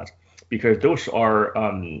castle nuts, because those are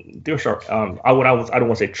I don't want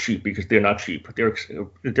to say cheap, because they're not cheap. They're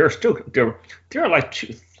like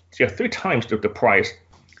 3 times the price.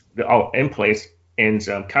 Our end plates and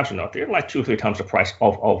castle nut, they're like 2 or 3 times the price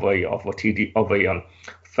of a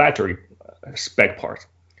factory spec part.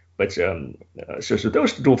 But so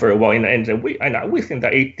those do very well, and we think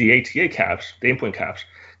that the ATA caps, the Aimpoint caps,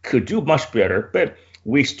 could do much better, but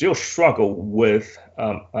we still struggle with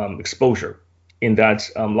exposure, in that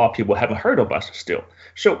a lot of people haven't heard of us still.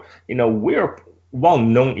 So we're well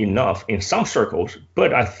known enough in some circles,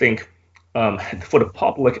 but I think for the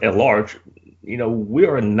public at large, we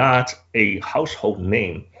are not a household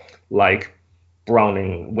name like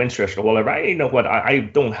Browning, Winchester, whatever. I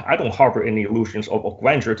don't harbor any illusions of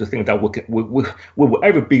grandeur to think that we will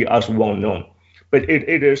ever be as well known. But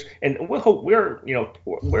it is, and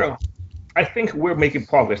I think we're making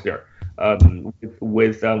progress there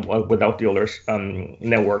with our dealers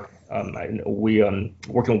network. We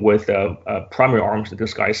working with Primary Arms.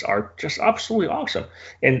 These guys are just absolutely awesome,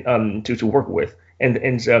 and to work with, and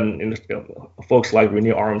folks like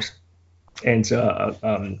Rainier Arms and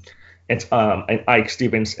Ike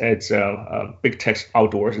Stevens at Big Tex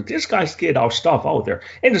Outdoors. These guys get our stuff out there.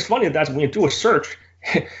 And it's funny that when you do a search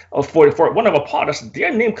for one of our products,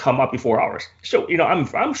 their name come up before ours. So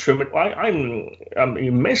I'm sure I'm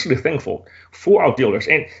immensely thankful for our dealers,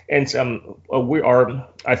 and we are,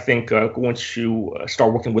 I think, going to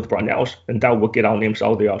start working with Brownells, and that will get our names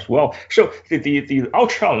out there as well. So our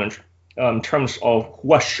challenge, in terms of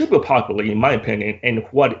what should be popular, in my opinion, and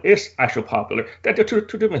what is actually popular, that they're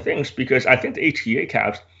two different things. Because I think the ATA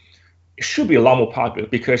caps should be a lot more popular,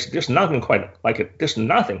 because there's nothing quite like it. There's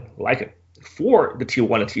nothing like it for the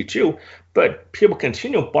T1 and T2, but people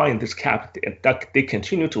continue buying this cap that they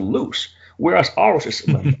continue to lose. Whereas ours is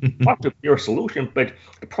a popular solution, but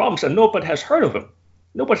the problem is that nobody has heard of them.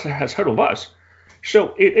 Nobody has heard of us.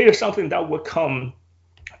 So it is something that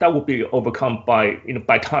will be overcome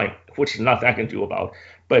by time, which is nothing I can do about.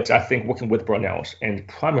 But I think working with Brownells and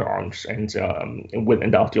Primary Arms and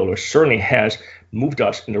with our dealers certainly has moved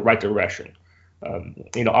us in the right direction.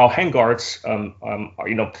 Our handguards,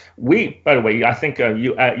 we, by the way, I think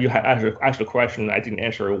you had asked a question I didn't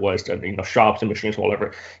answer, was that, shops and machines,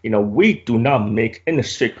 whatever. We do not make any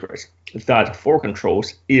secret that Forward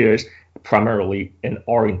Controls is primarily an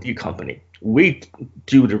R&D company. We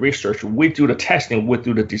do the research, we do the testing, we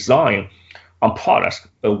do the design on products,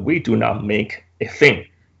 but we do not make a thing.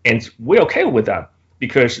 And we're okay with that,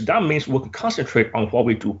 because that means we can concentrate on what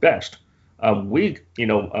we do best. We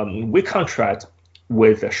contract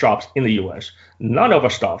with shops in the U.S. None of our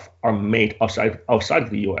stuff are made outside of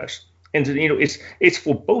the U.S. And it's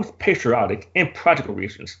for both patriotic and practical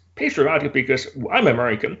reasons. Patriotic because I'm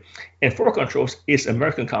American, and Forward Controls is an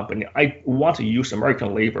American company. I want to use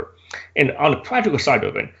American labor. And on the practical side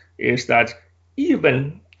of it is that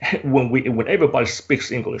even when everybody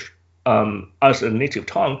speaks English as a native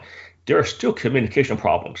tongue, there are still communication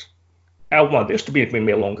problems. I want this to be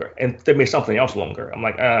made longer, and they made something else longer. I'm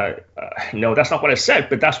like, no, that's not what I said,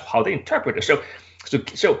 but that's how they interpret it.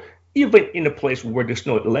 So even in a place where there's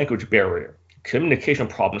no language barrier, communication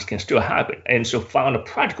problems can still happen. And so on a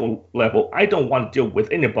practical level, I don't want to deal with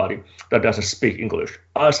anybody that doesn't speak English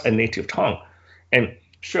as a native tongue. And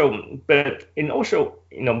so, but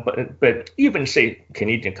even say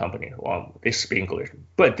Canadian company, well, they speak English,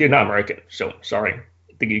 but they're not American. So sorry,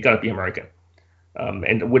 you got to be American.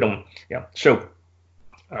 And we don't, yeah. So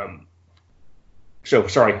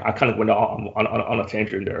sorry, I kind of went on a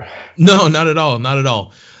tangent there. No, not at all, not at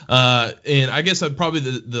all. And I guess probably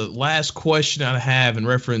the last question I have in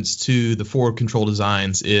reference to the Forward Control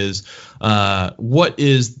Designs is, what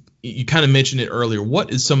is you kind of mentioned it earlier.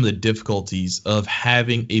 What is some of the difficulties of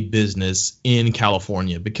having a business in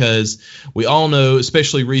California? Because we all know,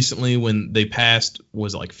 especially recently when they passed,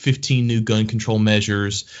 was it like 15 new gun control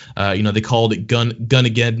measures. They called it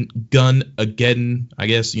gun-ageddon, I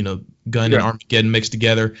guess, gun and Armageddon mixed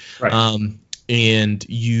together. Right. And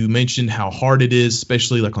you mentioned how hard it is,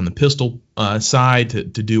 especially like on the pistol side to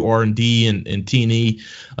do R&D and T&E.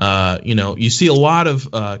 You see a lot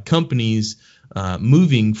of companies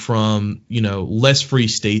moving from, less free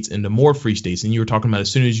states into more free states. And you were talking about as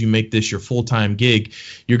soon as you make this your full-time gig,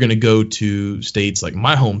 you're going to go to states like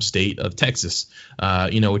my home state of Texas,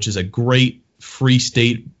 which is a great free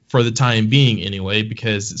state for the time being anyway,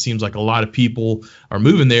 because it seems like a lot of people are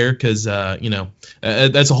moving there because,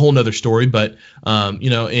 that's a whole nother story. But,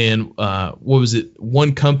 what was it?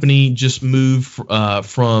 One company just moved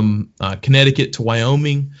from Connecticut to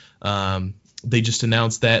Wyoming. They just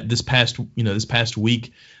announced that this past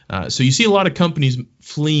week. So you see a lot of companies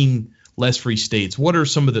fleeing less free states. What are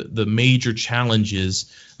some of the major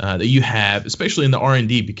challenges that you have, especially in the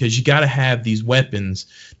R&D, because you got to have these weapons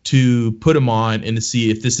to put them on and to see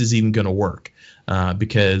if this is even going to work,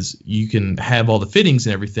 because you can have all the fittings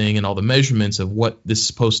and everything and all the measurements of what this is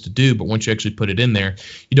supposed to do, but once you actually put it in there,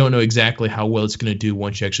 you don't know exactly how well it's going to do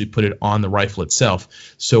once you actually put it on the rifle itself.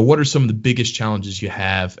 So what are some of the biggest challenges you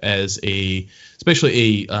have as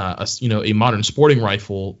especially a modern sporting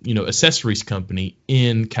rifle, accessories company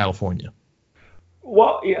in California?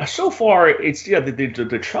 Well, yeah, so far it's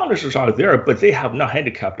the challenges are there, but they have not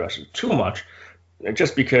handicapped us too much,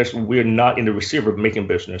 just because we're not in the receiver making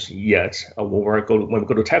business yet. When we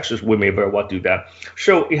go to Texas, we may very well do that.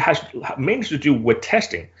 So it has mainly to do with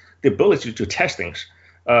testing, the ability to test things.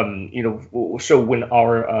 So when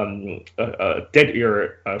our dead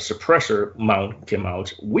air suppressor mount came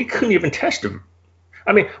out, we couldn't even test it.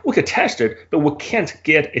 I mean, we could test it, but we can't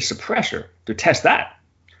get a suppressor to test that.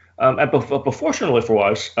 But fortunately for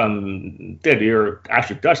us, dead air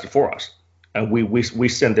actually does it for us. And we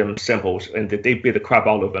send them samples, and they beat the crap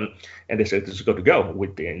out of them, and they say this is good to go.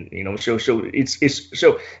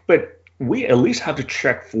 But we at least have to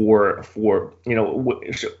check for. So we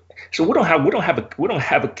don't have a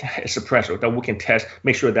suppressor that we can test,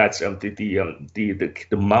 make sure that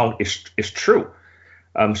the mount is true.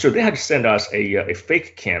 So they had to send us a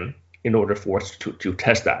fake can in order for us to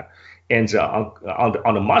test that. And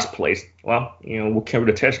on the Moss place, well, we can't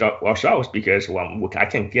really test it ourselves because I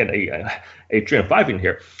can't get a Gen 5 in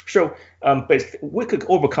here. So, but we could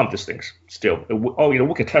overcome these things still.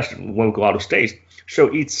 We can test it when we go out of state.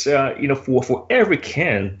 So it's for every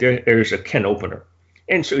can there is a can opener,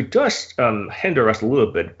 and so it does hinder us a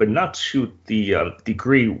little bit, but not to the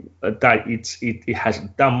degree that it has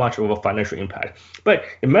that much of a financial impact. But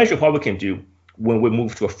imagine what we can do when we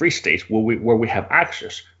move to a free state where we have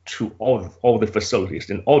access to all the facilities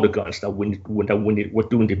and all the guns that we're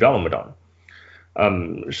doing development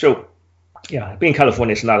on. So yeah, being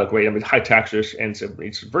California is not a great. I mean, high taxes, and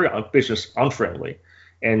it's very business unfriendly.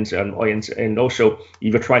 And also,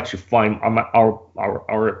 if you try to find our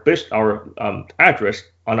address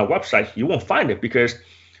on our website, you won't find it because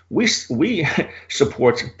we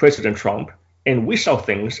support President Trump, and we sell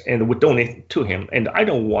things and we donate to him. And I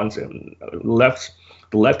don't want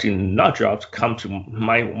the lefty nut jobs come to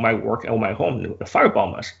my work or my home to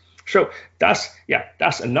firebomb us. So that's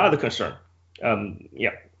another concern.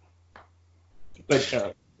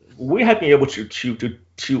 But we have been able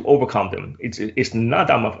to overcome them. It's not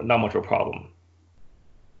that much of a problem.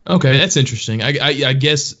 Okay, that's interesting. I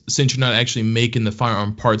guess since you're not actually making the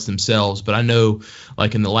firearm parts themselves, but I know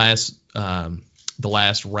like in the last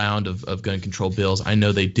round of gun control bills, I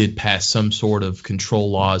know they did pass some sort of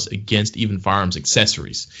control laws against even firearms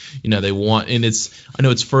accessories. They want, and I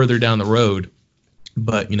know it's further down the road,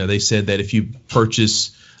 but they said that if you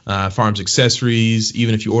purchase firearms accessories,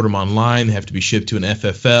 even if you order them online, they have to be shipped to an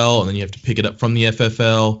FFL, and then you have to pick it up from the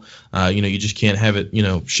FFL. You just can't have it,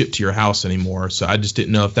 shipped to your house anymore. So I just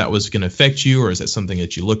didn't know if that was going to affect you, or is that something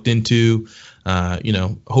that you looked into?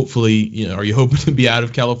 Hopefully, are you hoping to be out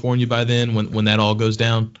of California by then when that all goes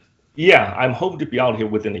down? Yeah, I'm hoping to be out here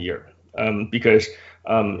within a year, because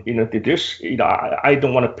I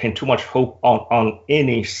don't want to pin too much hope on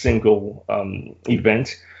any single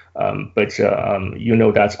event. But that's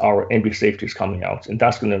our NB safety is coming out, and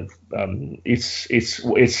that's gonna it's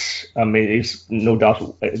no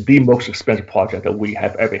doubt the most expensive project that we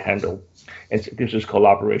have ever handled, and this is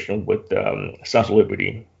collaboration with Sons of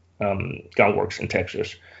Liberty Gunworks in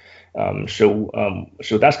Texas. So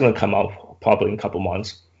that's gonna come out probably in a couple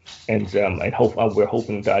months, and we're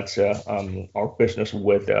hoping that our business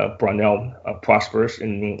with Brownell prospers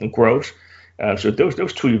and grows. So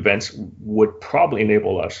those two events would probably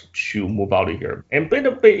enable us to move out of here. And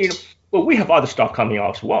but we have other stuff coming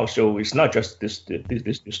out as well. So it's not just this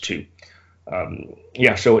two.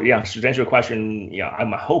 So to answer your question,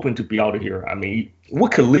 I'm hoping to be out of here. I mean, we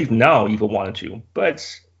could leave now if we wanted to,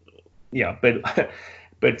 but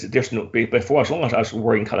there's no. But for as long as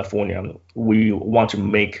we're in California, we want to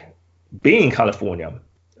make being in California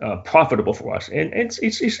profitable for us, and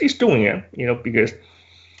it's doing it. Because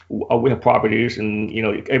we have properties, and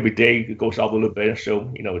every day it goes up a little bit.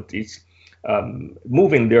 So it's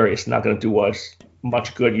moving there is not going to do us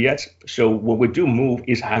much good yet. So when we do move,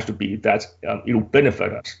 it has to be that it'll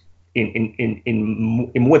benefit us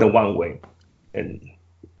in more than one way. And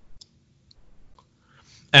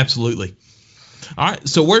absolutely. All right.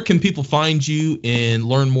 So where can people find you and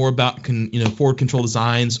learn more about Forward Control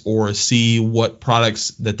Designs, or see what products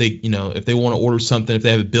that they if they want to order something, if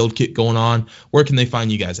they have a build kit going on, where can they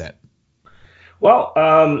find you guys at? Well,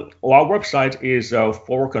 our website is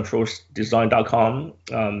forwardcontroldesign.com.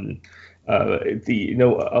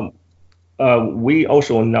 We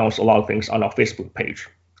also announce a lot of things on our Facebook page.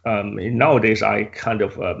 Nowadays, I kind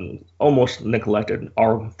of almost neglected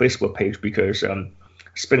our Facebook page because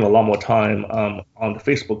spending a lot more time on the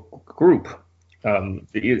Facebook group.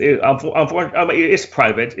 It's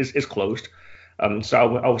private, it's closed.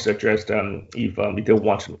 So I would suggest if they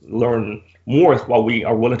want to learn more what we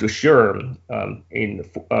are willing to share in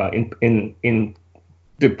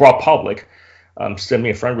the broad public, send me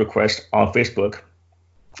a friend request on Facebook,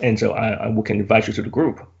 and so we can invite you to the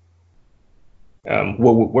group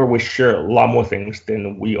where we share a lot more things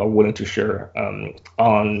than we are willing to share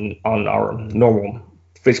on our normal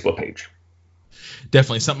Facebook page.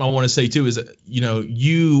 Definitely. Something I want to say too is,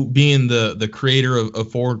 you being the creator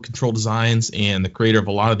of Forward Control Designs and the creator of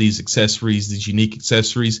a lot of these accessories, these unique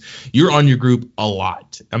accessories, you're on your group a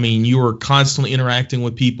lot. I mean, you are constantly interacting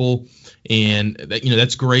with people, and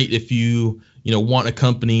that's great if you want a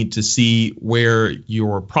company to see where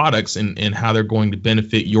your products and how they're going to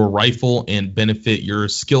benefit your rifle and benefit your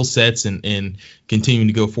skill sets and continuing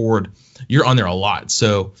to go forward. You're on there a lot.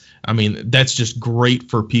 So, I mean, that's just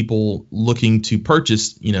great for people looking to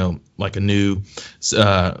purchase, like a new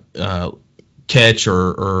Catch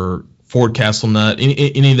or Ford Castle Nut,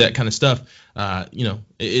 any of that kind of stuff.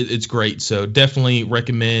 It's great. So definitely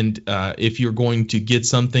recommend, if you're going to get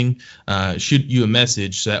something, shoot you a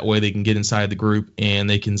message, so that way they can get inside the group and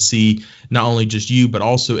they can see not only just you, but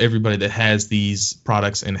also everybody that has these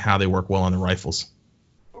products and how they work well on the rifles.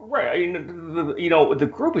 Right. The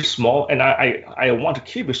group is small, and I want to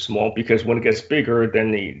keep it small because when it gets bigger,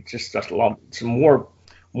 then that's a lot. It's more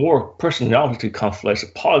personality conflicts,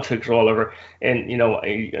 politics, or whatever. And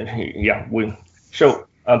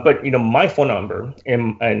but my phone number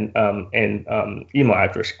and email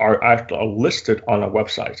address are listed on our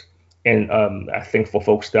website. And I think for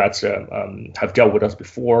folks that have dealt with us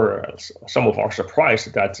before, some of are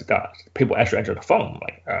surprised that people actually answer the phone.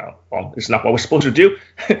 Like, it's not what we're supposed to do.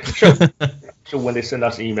 So when they send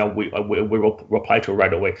us an email, we will reply to it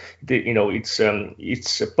right away.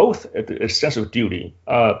 It's both a sense of duty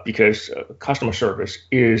because customer service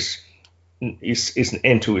is an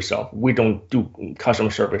end to itself. We don't do customer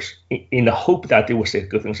service in the hope that they will say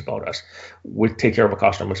good things about us. We take care of our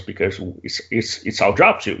customers because it's our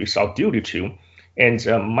job to, it's our duty to. And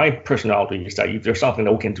my personality is that if there's something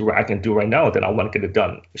that I can do right now, then I want to get it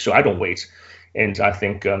done. So I don't wait. And I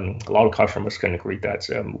think a lot of customers can agree that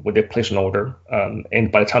when they place an order,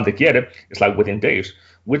 and by the time they get it, it's like within days.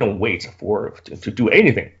 We don't wait to do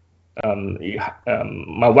anything.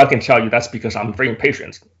 My wife can tell you that's because I'm very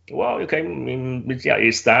impatient. Well, okay,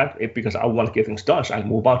 it's that. It's because I want to get things done, so I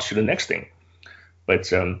move on to the next thing.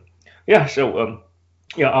 But our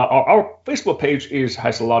Facebook page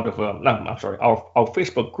has a lot of our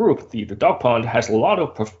Facebook group, the Dog Pound, has a lot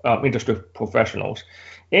of industry professionals,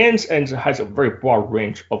 and has a very broad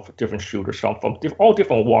range of different shooters from all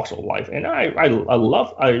different walks of life. And I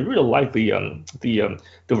really like the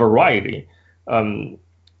variety.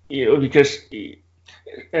 Because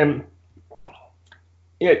I'm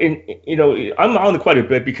on quite a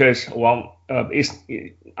bit because it's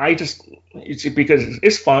because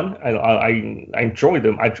it's fun. I enjoy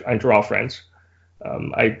them. I enjoy our friends.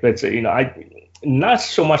 Not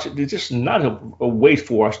so much. It's just not a way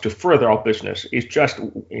for us to further our business. It's just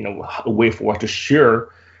a way for us to share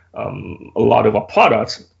a lot of our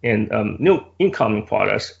products and new incoming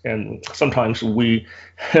products, and sometimes we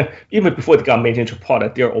even before they got made into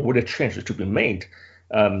product, there are already changes to be made.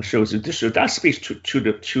 So that speaks to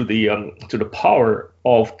the power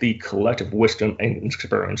of the collective wisdom and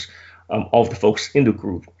experience of the folks in the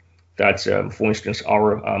group. that, for instance,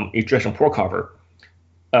 our ejection port cover,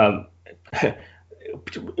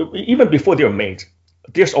 even before they're made,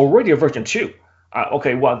 there's already a version 2.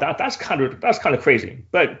 Okay, well that's kind of crazy,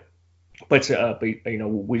 but we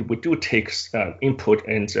do take input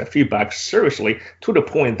and feedback seriously to the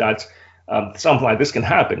point that something like this can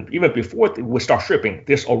happen even before we start shipping.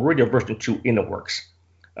 There's already a version 2 in the works.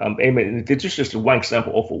 This is just one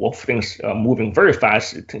example of things moving very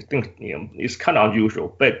fast. Things, it's kind of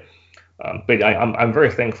unusual, but I'm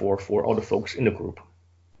very thankful for all the folks in the group.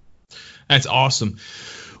 That's awesome.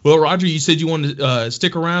 Well, Roger, you said you wanted to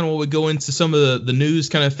stick around while we go into some of the news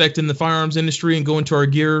kind of affecting the firearms industry and go into our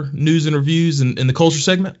gear news and reviews and the culture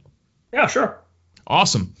segment? Yeah, sure.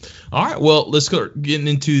 Awesome. All right. Well, let's go getting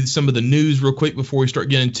into some of the news real quick before we start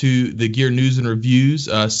getting into the gear news and reviews.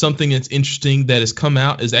 Something that's interesting that has come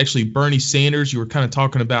out is actually Bernie Sanders. You were kind of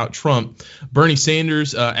talking about Trump. Bernie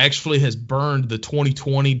Sanders actually has burned the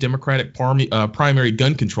 2020 Democratic primary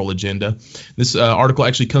gun control agenda. This article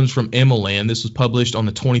actually comes from Emmaland. This was published on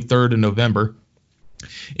the 23rd of November.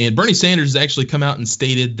 And Bernie Sanders has actually come out and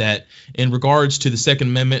stated that in regards to the Second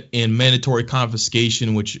Amendment and mandatory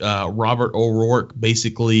confiscation, which Robert O'Rourke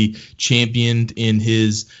basically championed in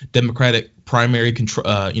his Democratic primary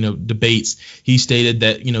debates, he stated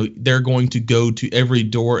that, they're going to go to every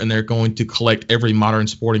door and they're going to collect every modern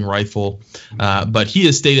sporting rifle. But he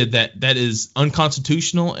has stated that that is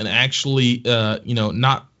unconstitutional and actually,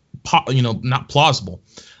 not plausible.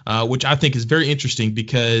 Which I think is very interesting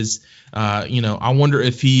because, I wonder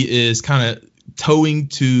if he is kind of towing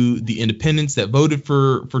to the independents that voted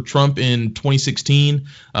for Trump in 2016,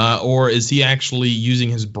 or is he actually using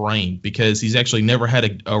his brain because he's actually never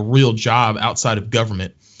had a real job outside of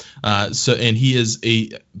government. And he is a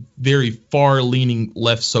very far-leaning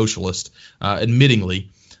left socialist, admittingly.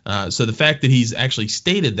 So the fact that he's actually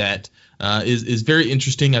stated that is very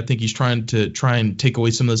interesting. I think he's trying to take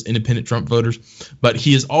away some of those independent Trump voters. But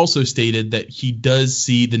he has also stated that he does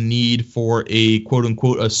see the need for a quote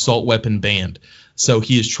unquote assault weapon ban. So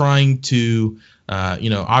he is trying to,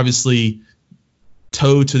 obviously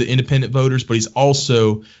toe to the independent voters, but he's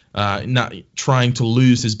also not trying to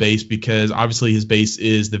lose his base because obviously his base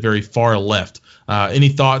is the very far left. Any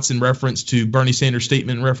thoughts in reference to Bernie Sanders'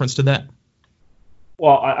 statement in reference to that?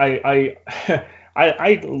 Well, I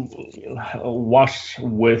watched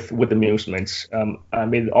with amusement.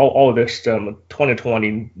 All this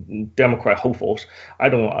 2020 Democrat hopefuls. I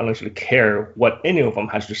don't honestly care what any of them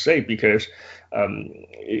has to say because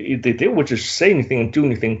they would just say anything and do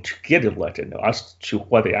anything to get elected. As to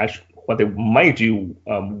what they might do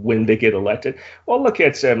when they get elected. Well, look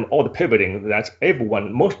at all the pivoting that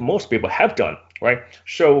most people have done, right?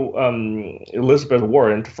 So Elizabeth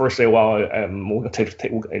Warren first say, well, we're going to take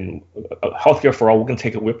healthcare for all, we're going to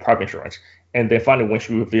take it with private insurance. And then finally, when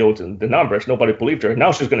she revealed the numbers, nobody believed her.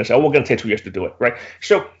 Now she's going to say, oh, we're going to take 2 years to do it, right?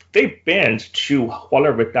 So they bend to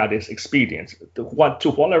whatever that is expedient, to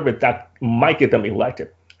whatever that might get them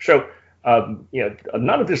elected. So,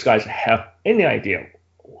 none of these guys have any idea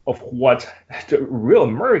of what the real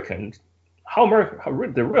Americans, how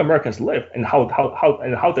the real Americans live, and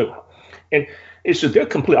so they're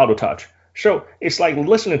completely out of touch. So it's like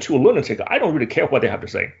listening to a lunatic. I don't really care what they have to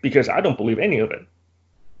say because I don't believe any of it.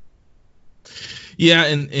 Yeah,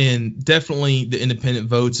 and definitely the independent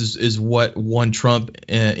votes is what won Trump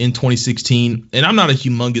in 2016. And I'm not a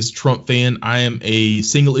humongous Trump fan. I am a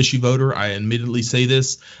single issue voter. I admittedly say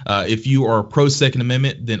this. If you are pro Second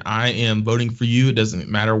Amendment, then I am voting for you. It doesn't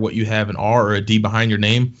matter what you have, an R or a D behind your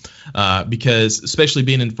name, because especially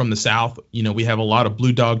being from the South, we have a lot of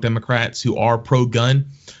blue dog Democrats who are pro gun.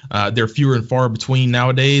 They're fewer and far between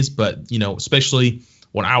nowadays, but especially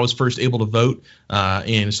when I was first able to vote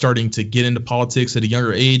and starting to get into politics at a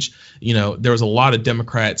younger age, there was a lot of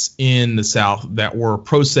Democrats in the South that were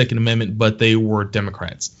pro Second Amendment, but they were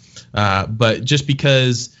Democrats. But just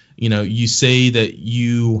because, you say that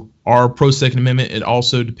you are pro Second Amendment, it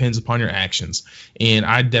also depends upon your actions. And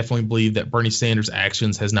I definitely believe that Bernie Sanders'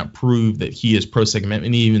 actions has not proved that he is pro Second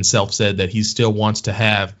Amendment. He even said that he still wants to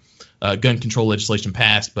have gun control legislation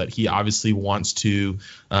passed, but he obviously wants to,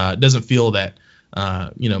 doesn't feel that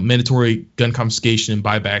mandatory gun confiscation and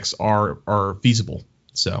buybacks are feasible.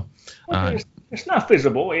 So it's not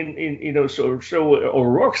feasible, and so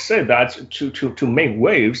O'Rourke said that to make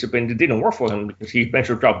waves, but it didn't work for him because he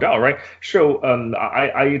eventually dropped out, right? So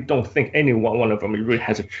I don't think any one of them really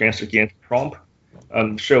has a chance against Trump.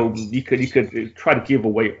 So you could try to give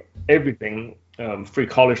away everything, free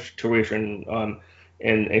college tuition,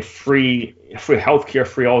 and a free healthcare,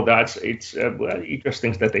 free all that. It's just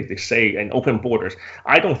things that they say, and open borders.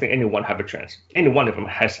 I don't think anyone have a chance. Any one of them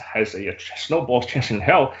has a snowball's chance in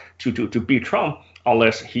hell to beat Trump,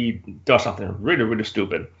 unless he does something really, really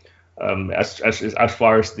stupid. As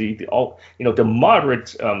far as the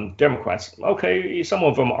moderate Democrats, okay, some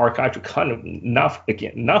of them are actually kind of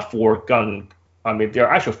not for gun. I mean, they're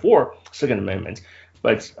actually for Second Amendment.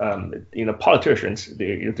 But politicians,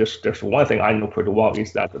 there's one thing I know pretty well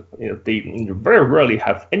is that they very rarely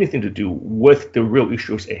have anything to do with the real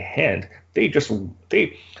issues at hand. They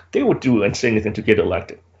would do and say anything to get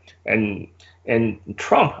elected, and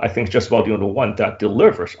Trump, I think, is just about the only one that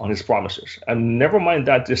delivers on his promises. And never mind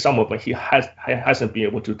that there's some of them he hasn't been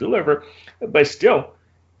able to deliver, but still,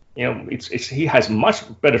 he has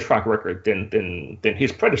much better track record than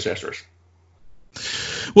his predecessors.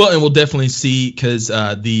 Well, and we'll definitely see, because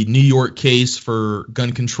the New York case for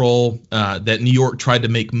gun control that New York tried to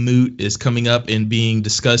make moot is coming up and being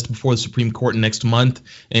discussed before the Supreme Court next month.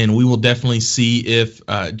 And we will definitely see if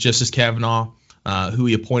Justice Kavanaugh, who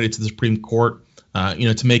he appointed to the Supreme Court,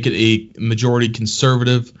 to make it a majority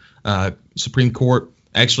conservative Supreme Court,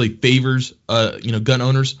 actually favors, gun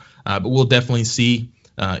owners. But we'll definitely see,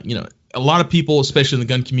 a lot of people, especially in the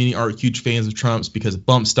gun community, are huge fans of Trump's because of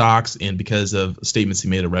bump stocks and because of statements he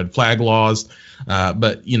made of red flag laws.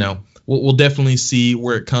 But we'll definitely see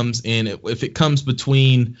where it comes in. If it comes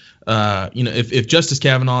between, if Justice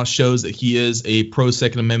Kavanaugh shows that he is a pro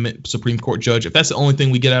Second Amendment Supreme Court judge, if that's the only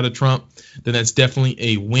thing we get out of Trump, then that's definitely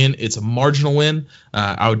a win. It's a marginal win.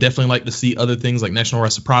 I would definitely like to see other things like national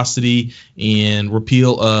reciprocity and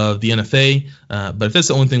repeal of the NFA. But if that's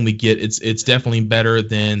the only thing we get, it's definitely better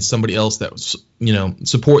than somebody else that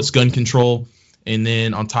supports gun control, and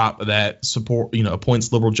then on top of that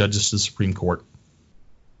appoints liberal judges to the Supreme Court.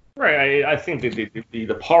 Right. I think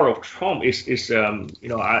the power of Trump is it's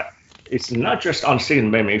not just on the Second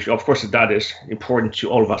Amendment issue. Of course, that is important to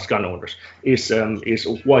all of us gun owners. Is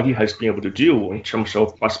what he has been able to do in terms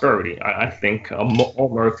of prosperity. I think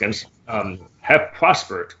all Americans have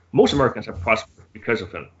prospered. Most Americans have prospered because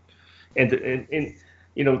of him. And the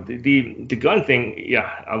gun thing,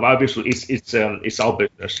 yeah, obviously it's our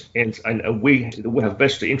business, and we have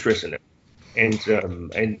vested interest in it.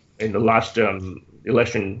 And in the last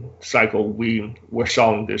election cycle, we were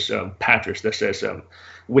selling this package that says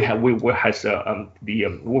we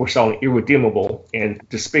were selling irredeemable and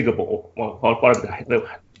despicable, whatever the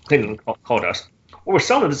Clinton called us. We were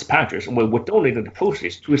selling this package, and we donated the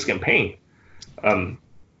proceeds to his campaign. But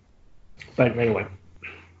anyway.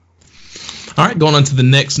 All right, going on to the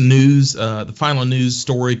next news, the final news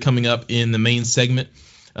story coming up in the main segment.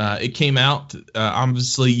 It came out,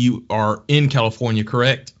 obviously you are in California,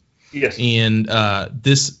 correct? Yes. And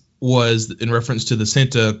this was in reference to the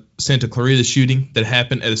Santa Clarita shooting that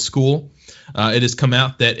happened at a school. It has come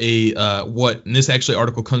out that and this actually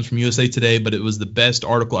article comes from USA Today, but it was the best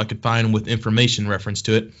article I could find with information reference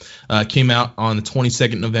to it. Came out on the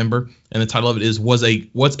 22nd November, and the title of it is What's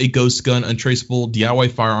a Ghost Gun Untraceable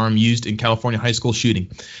DIY Firearm Used in California High School Shooting?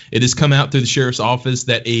 It has come out through the sheriff's office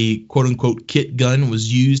that a quote-unquote kit gun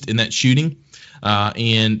was used in that shooting.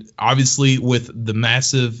 And obviously with the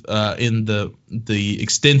massive in the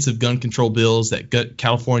extensive gun control bills that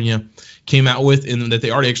California came out with and that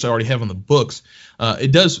they already have on the books,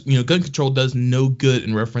 it does, gun control does no good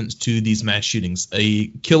in reference to these mass shootings. A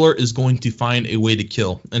killer is going to find a way to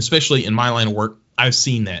kill, and especially in my line of work, I've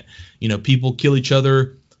seen that. People kill each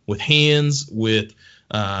other with hands, with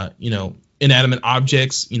inanimate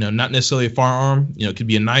objects, not necessarily a firearm. It could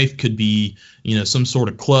be a knife, could be, some sort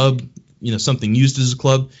of club, something used as a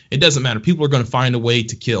club. It doesn't matter. People are going to find a way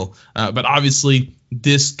to kill. But obviously,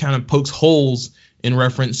 this kind of pokes holes in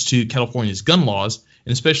reference to California's gun laws,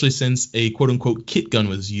 and especially since a quote unquote kit gun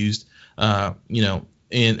was used,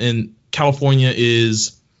 and California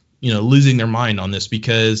is, losing their mind on this,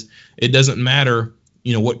 because it doesn't matter,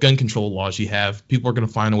 what gun control laws you have. People are going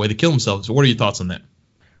to find a way to kill themselves. So what are your thoughts on that?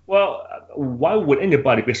 Well, why would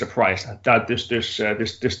anybody be surprised that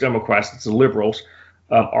this Democrats, the liberals,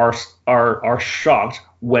 are shocked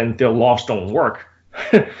when their laws don't work?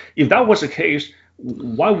 If that was the case,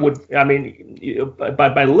 why would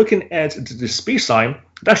by looking at the speed sign,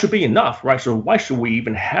 that should be enough, right? So why should we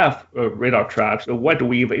even have radar traps? Or why do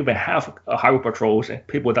we even have highway patrols and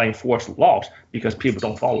people that enforce laws because people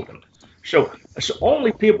don't follow them? So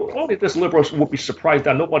only these liberals would be surprised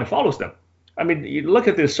that nobody follows them. You look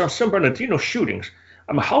at the San Bernardino shootings.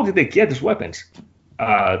 How did they get these weapons?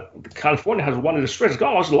 California has one of the strictest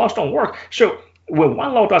gun laws. The laws don't work. So when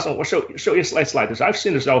one law doesn't work, so it's like this. I've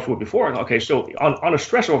seen this elsewhere before. Okay, so on a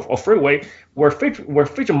stretch of freeway where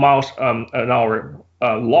 50 miles an hour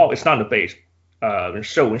law is not the base.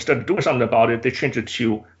 So instead of doing something about it, they changed it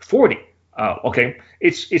to 40. Okay,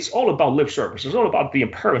 it's all about lip service. It's all about the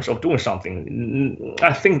appearance of doing something.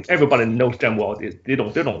 I think everybody knows damn well they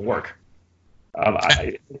don't work.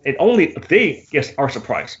 And only they are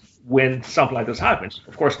surprised when something like this happens.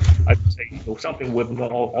 Of course, I would say something we've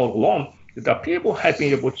known all along is that people have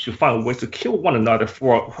been able to find ways to kill one another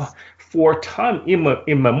for time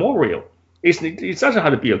immemorial. It doesn't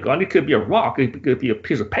have to be a gun. It could be a rock. It could be a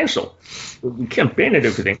piece of pencil. You can't bend it,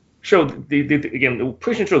 everything. So again, the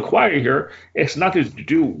pushing to acquire here has nothing to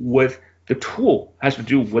do with the tool. It has to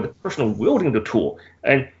do with the person wielding the tool.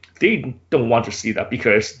 And they don't want to see that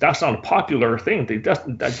because that's not a popular thing.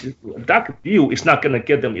 That view is not going to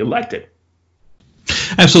get them elected.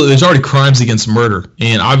 Absolutely. There's already crimes against murder.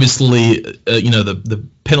 And obviously, the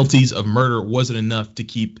penalties of murder wasn't enough to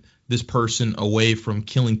keep this person away from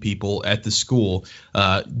killing people at the school.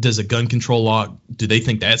 Does a gun control law, do they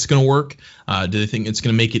think that's going to work? Do they think it's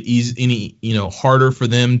going to make it harder for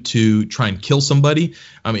them to try and kill somebody?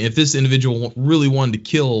 I mean, if this individual really wanted to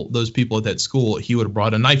kill those people at that school, he would have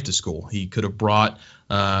brought a knife to school. He could have brought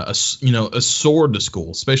a sword to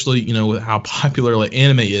school, especially, with how popular like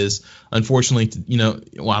anime is. Unfortunately, I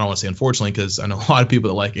don't want to say unfortunately, because I know a lot of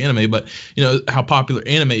people that like anime, but how popular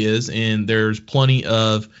anime is, and there's plenty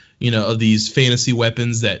of of these fantasy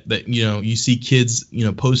weapons that you see kids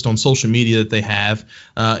post on social media that they have.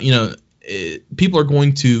 People are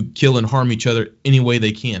going to kill and harm each other any way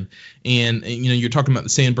they can. And you're talking about the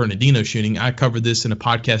San Bernardino shooting. I covered this in a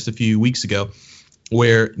podcast a few weeks ago,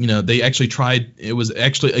 where they actually tried. It was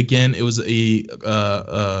actually, again, it was a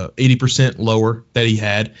 80% lower that he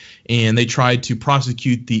had, and they tried to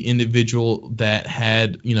prosecute the individual that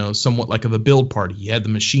had somewhat like of a build party. He had the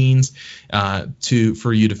machines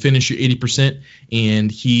for you to finish your 80%, and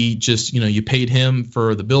he just you paid him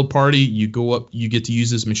for the build party. You go up, you get to use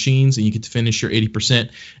his machines, and you get to finish your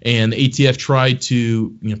 80%. And the ATF tried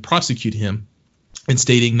to prosecute him, and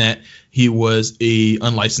stating that he was a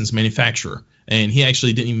unlicensed manufacturer. And he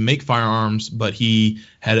actually didn't even make firearms, but he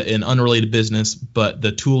had an unrelated business. But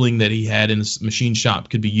the tooling that he had in his machine shop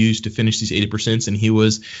could be used to finish these 80%. And he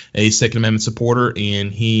was a Second Amendment supporter,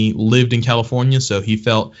 and he lived in California. So he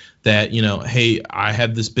felt that, hey, I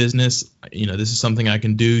have this business. This is something I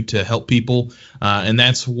can do to help people. And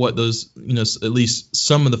that's what those, at least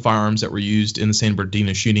some of the firearms that were used in the San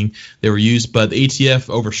Bernardino shooting, they were used. But the ATF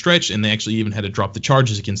overstretched, and they actually even had to drop the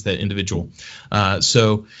charges against that individual.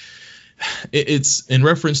 So it's in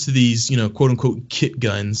reference to these, quote unquote kit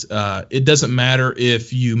guns. It doesn't matter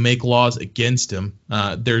if you make laws against them.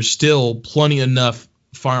 There's still plenty enough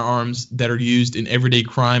firearms that are used in everyday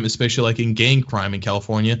crime, especially like in gang crime in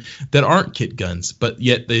California, that aren't kit guns, but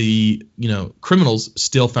yet the criminals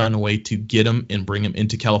still found a way to get them and bring them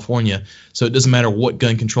into California. So it doesn't matter what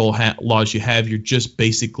gun control laws you have, you're just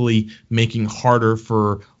basically making harder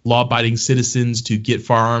for law-abiding citizens to get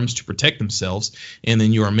firearms to protect themselves, and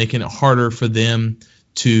then you are making it harder for them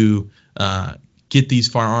to get these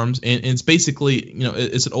firearms. And it's basically,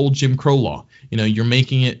 it's an old Jim Crow law. You're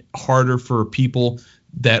making it harder for people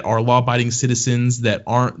that are law-abiding citizens that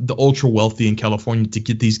aren't the ultra wealthy in California to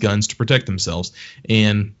get these guns to protect themselves.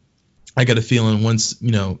 And I got a feeling once,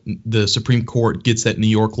 the Supreme Court gets that New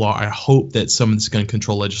York law, I hope that some of this gun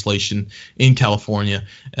control legislation in California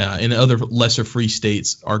and other lesser free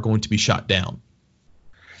states are going to be shot down.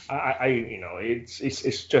 It's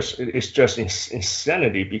just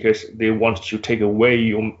insanity, because they want to take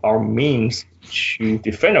away our means to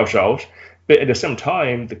defend ourselves. But at the same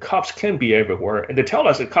time, the cops can be everywhere, and they tell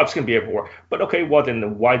us that cops can be everywhere. But okay, well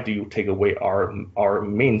then, why do you take away our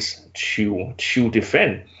means to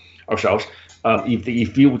defend ourselves if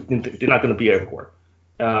they're not going to be everywhere?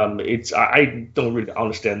 I don't really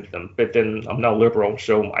understand them. But then I'm not liberal,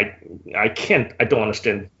 so I don't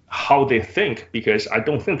understand how they think, because I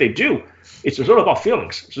don't think they do. It's all about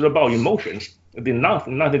feelings. It's all about emotions. They're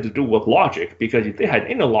nothing to do with logic, because if they had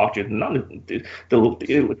any logic,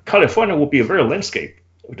 California would be a different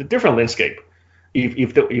landscape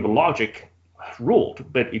if logic ruled.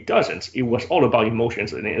 But it doesn't. It was all about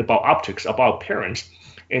emotions and about optics, about appearance.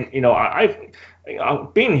 And I've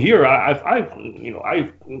being here, I've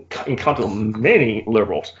encountered many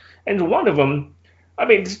liberals, and one of them, I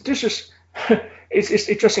mean, this is.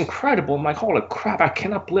 It's just incredible. I'm like, holy crap, I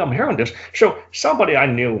cannot believe I'm hearing this. So somebody I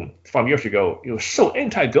knew from years ago, he was so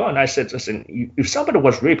anti-gun. I said, listen, if somebody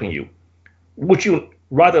was raping you, would you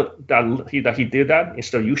rather that he did that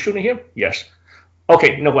instead of you shooting him? Yes.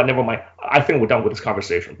 Okay, you know what? Never mind. I think we're done with this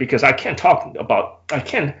conversation because I can't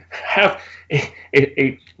have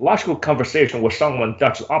a logical conversation with someone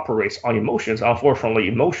that just operates on emotions. Unfortunately,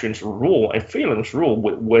 emotions rule and feelings rule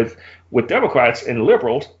with Democrats and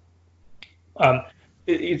liberals.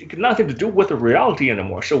 It's nothing to do with the reality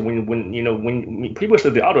anymore. So when people say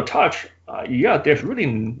the out of touch, there's really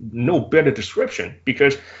no better description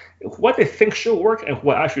because what they think should work and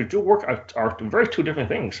what actually do work are very two different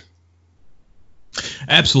things.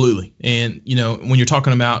 Absolutely. And, when you're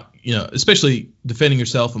talking about, especially defending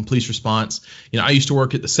yourself and police response, I used to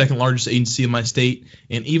work at the second largest agency in my state,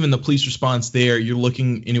 and even the police response there, you're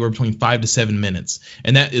looking anywhere between 5 to 7 minutes.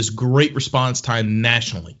 And that is great response time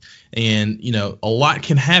nationally. And, a lot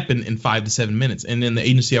can happen in 5 to 7 minutes. And in the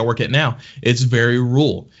agency I work at now, it's very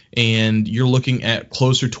rural. And you're looking at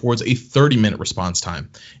closer towards a 30-minute response time.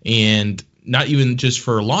 And not even just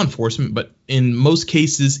for law enforcement, but in most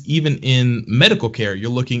cases, even in medical care, you're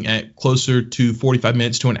looking at closer to 45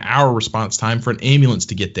 minutes to an hour response time for an ambulance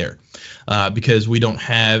to get there because we don't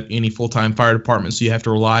have any full-time fire departments. So you have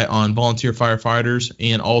to rely on volunteer firefighters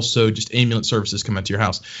and also just ambulance services come out to your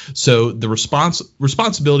house. So the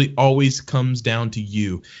responsibility always comes down to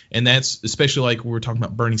you. And that's especially like we were talking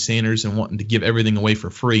about Bernie Sanders and wanting to give everything away for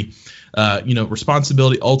free.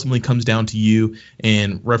 Responsibility ultimately comes down to you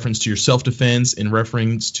in reference to your self-defense, in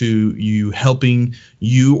reference to you helping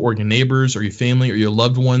you or your neighbors or your family or your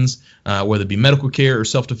loved ones, whether it be medical care or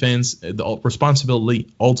self-defense. The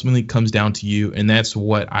responsibility ultimately comes down to you, and that's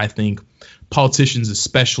what I think politicians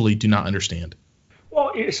especially do not understand.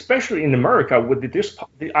 Well, especially in America, with this,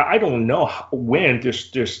 I don't know when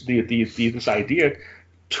this idea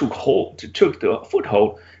took the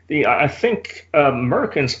foothold. I think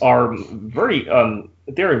Americans are very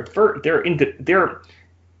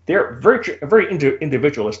they're very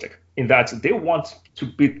individualistic in that they want to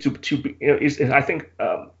be I think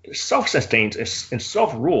self-sustained and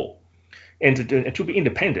self-rule and to be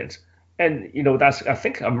independent. And that's, I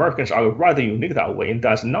think Americans are rather unique that way. And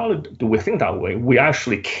that's not only do we think that way, we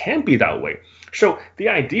actually can be that way. So the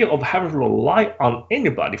idea of having to rely on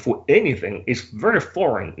anybody for anything is very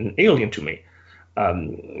foreign and alien to me.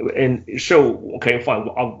 And so, okay, fine,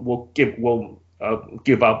 we'll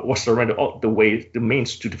give up or surrender the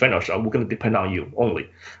means to defend ourselves. We're going to depend on you only.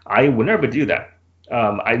 I will never do that.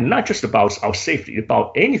 I'm not just about our safety,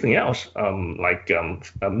 about anything else, like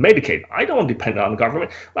Medicaid. I don't depend on the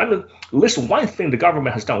government. List one thing the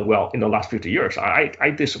government has done well in the last 50 years.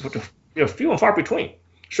 I did few and far between.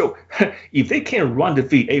 So if they can't run the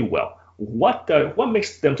VA well, what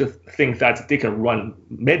makes them to think that they can run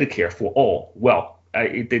Medicare for all? Well,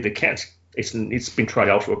 they can't. It's been tried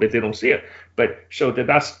elsewhere, but they don't see it. But so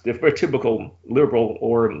that's the very typical liberal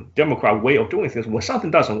or Democrat way of doing things. When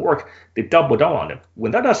something doesn't work, they double down on it.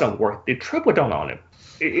 When that doesn't work, they triple down on it.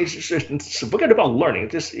 It's just forget about learning.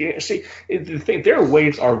 Their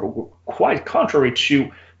ways are quite contrary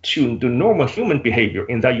to the normal human behavior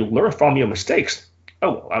in that you learn from your mistakes.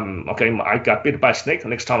 Oh, okay, I got bit by a snake.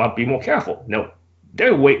 Next time I'll be more careful. No,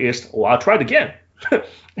 their way is, I'll try it again.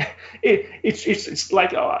 It's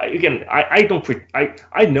like again,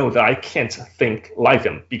 I know that I can't think like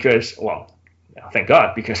them because, well, thank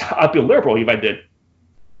God, because I'd be liberal if I did.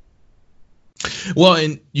 Well,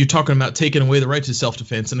 and you're talking about taking away the right to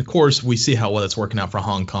self-defense, and of course we see how well it's working out for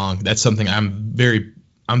Hong Kong. That's something I'm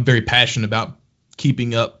very passionate about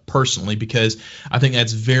keeping up personally, because I think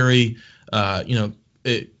that's very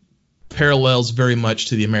it parallels very much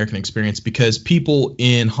to the American experience, because people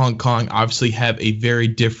in Hong Kong obviously have a very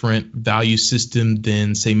different value system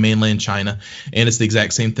than, say, mainland China. And it's the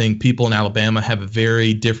exact same thing. People in Alabama have a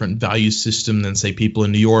very different value system than, say, people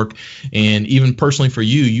in New York. And even personally for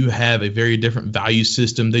you, you have a very different value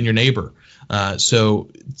system than your neighbor. So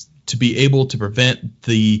to be able to prevent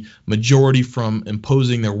the majority from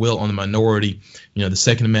imposing their will on the minority, the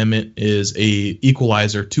Second Amendment is a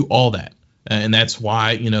equalizer to all that. And that's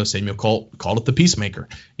why, Samuel called it the peacemaker.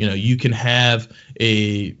 You can have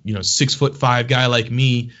a, 6'5" guy like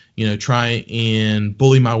me, try and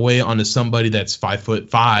bully my way onto somebody that's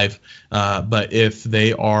 5'5". But if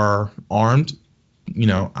they are armed,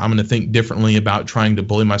 I'm going to think differently about trying to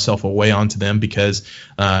bully myself away onto them, because,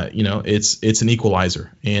 it's an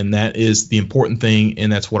equalizer. And that is the important thing.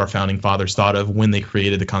 And that's what our founding fathers thought of when they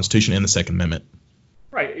created the Constitution and the Second Amendment.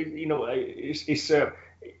 Right.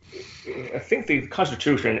 I think the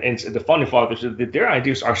Constitution and the founding fathers, their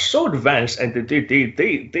ideas are so advanced, and coming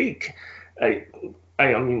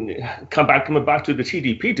back to the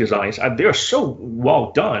TDP designs, they're so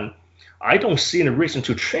well done. I don't see any reason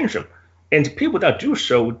to change them. And people that do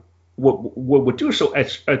so would do so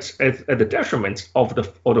at the detriment of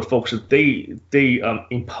the folks that they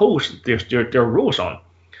impose their rules on.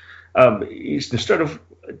 Instead of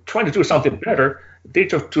trying to do something better, they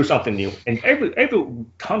just do something new, and every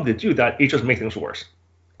time they do that, it just makes things worse.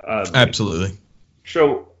 Absolutely.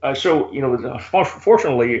 So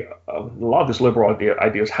fortunately, a lot of these liberal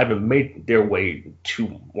ideas haven't made their way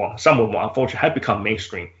to, well, some of them unfortunately have become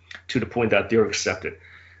mainstream to the point that they're accepted.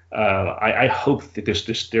 I hope that this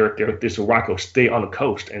wacko stay on the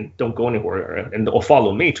coast and don't go anywhere or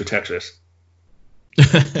follow me to Texas.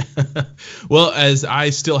 Well, as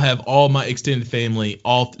I still have all my extended family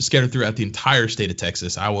all scattered throughout the entire state of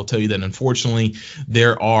Texas, I will tell you that unfortunately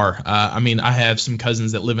there are. I have some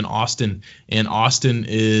cousins that live in Austin, and Austin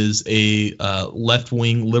is a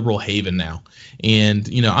left-wing liberal haven now. And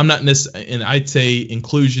I'm not in this, and I'd say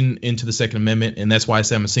inclusion into the Second Amendment, and that's why I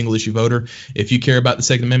say I'm a single-issue voter. If you care about the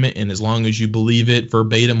Second Amendment, and as long as you believe it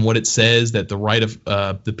verbatim, what it says, that the right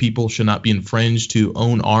of the people should not be infringed to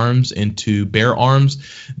own arms and to bear arms,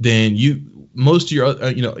 then most of your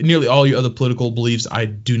nearly all your other political beliefs I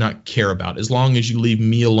do not care about, as long as you leave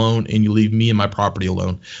me alone and you leave me and my property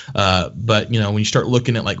alone. But when you start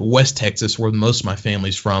looking at like West Texas, where most of my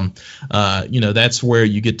family's from, that's where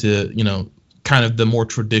you get to kind of the more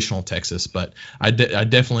traditional Texas. But I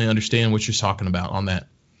definitely understand what you're talking about on that.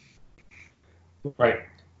 Right.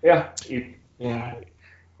 Yeah.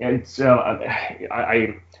 It's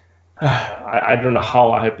I don't know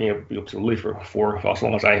how I have been able to live for as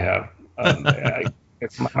long as I have.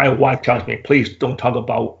 My wife tells me, please don't talk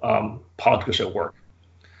about politics at work.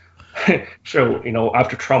 So,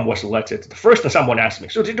 after Trump was elected, the first thing someone asked me,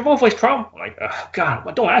 so did you vote for Trump? I'm like, God,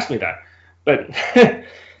 well, don't ask me that. But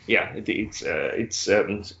yeah, they're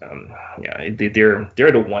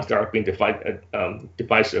the ones that are being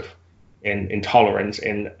divisive and intolerant,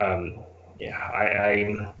 and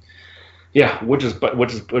we're just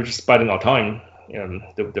spending our time.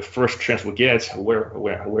 The first chance we get,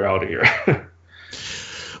 we're out of here.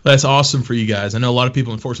 That's awesome for you guys. I know a lot of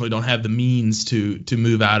people, unfortunately, don't have the means to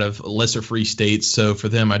move out of lesser free states. So for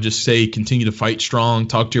them, I just say continue to fight strong,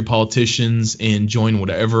 talk to your politicians, and join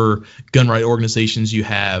whatever gun right organizations you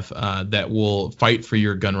have that will fight for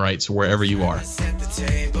your gun rights wherever you are.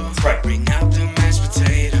 Right. Bring out the mashed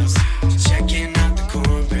potatoes, checking out the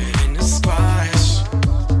cornbread and the squash.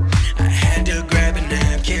 I had to grab a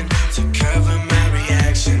napkin to cover my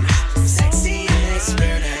reaction. Sexy expert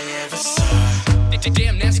I ever saw.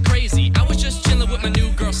 Damn, that's crazy. I was just chilling with my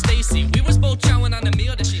new girl Stacy. We was both chowing on the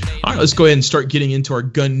meal that she made. All right, let's go ahead and start getting into our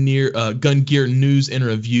gun gear news and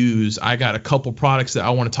reviews. I got a couple products that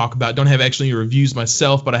I want to talk about. Don't have actually any reviews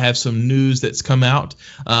myself, but I have some news that's come out.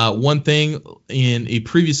 One thing, in a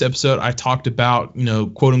previous episode, I talked about,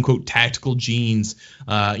 quote unquote tactical jeans.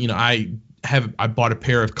 I bought a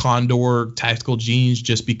pair of Condor tactical jeans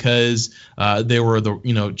just because they were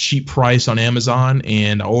the cheap price on Amazon,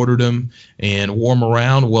 and I ordered them and wore them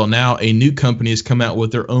around. Well, now a new company has come out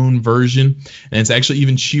with their own version, and it's actually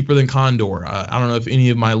even cheaper than Condor. I don't know if any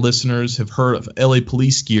of my listeners have heard of LA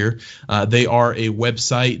Police Gear. They are a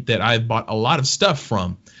website that I've bought a lot of stuff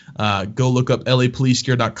from. Go look up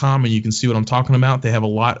lapolicegear.com and you can see what I'm talking about. They have a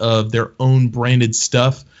lot of their own branded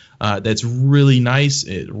stuff. That's really nice.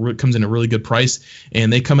 It comes in a really good price,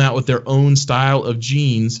 and they come out with their own style of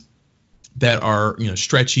jeans that are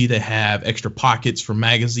stretchy. They have extra pockets for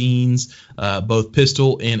magazines, both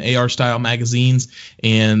pistol and AR style magazines,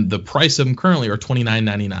 and the price of them currently are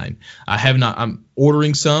 $29.99. I'm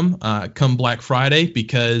ordering some come Black Friday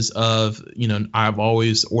because of I've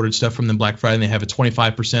always ordered stuff from them Black Friday, and they have a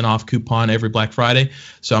 25% off coupon every Black Friday,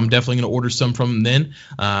 so I'm definitely going to order some from them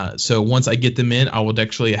then. So once I get them in, I will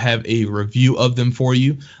actually have a review of them for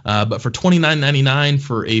you. But for $29.99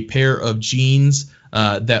 for a pair of jeans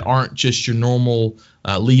that aren't just your normal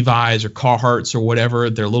Levi's or Carhartts or whatever,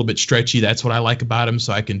 they're a little bit stretchy. That's what I like about them.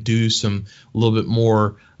 So I can do a little bit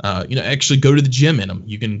more, actually go to the gym in them.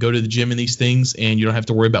 You can go to the gym in these things, and you don't have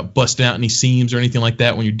to worry about busting out any seams or anything like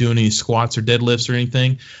that when you're doing any squats or deadlifts or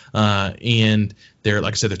anything. And they're,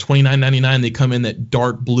 like I said, they're $29.99. They come in that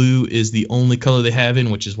dark blue is the only color they have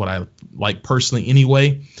in, which is what I like personally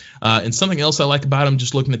anyway. And something else I like about them,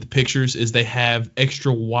 just looking at the pictures, is they have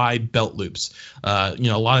extra wide belt loops. A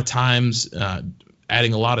lot of times,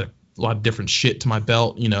 adding a lot of different shit to my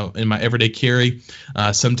belt, in my everyday carry.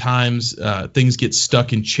 Sometimes things get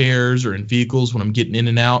stuck in chairs or in vehicles when I'm getting in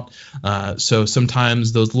and out. So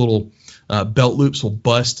sometimes those little belt loops will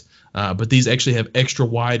bust. But these actually have extra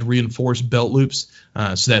wide reinforced belt loops.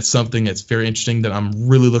 So that's something that's very interesting that I'm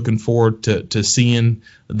really looking forward to seeing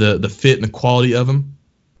the fit and the quality of them.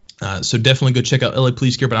 So definitely go check out LA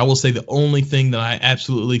Police Gear. But I will say the only thing that I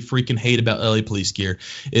absolutely freaking hate about LA Police Gear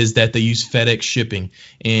is that they use FedEx shipping,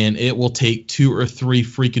 and it will take 2 or 3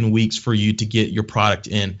 freaking weeks for you to get your product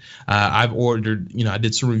in. I've ordered, I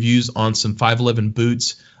did some reviews on some 511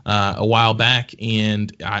 boots a while back,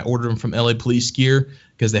 and I ordered them from LA Police Gear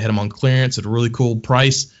because they had them on clearance at a really cool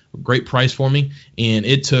price, great price for me, and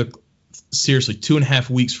it took seriously 2.5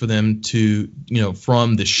 weeks for them to,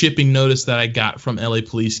 from the shipping notice that I got from LA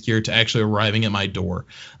Police Gear to actually arriving at my door,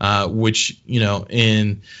 which,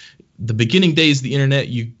 in the beginning days of the internet,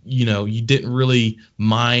 you didn't really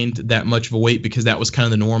mind that much of a wait because that was kind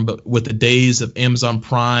of the norm. But with the days of Amazon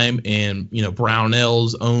Prime and,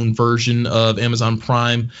 Brownell's own version of Amazon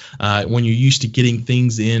Prime, when you're used to getting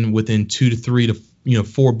things in within 2 to 3 to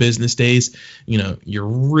 4 business days, they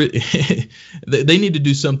need to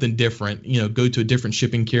do something different, go to a different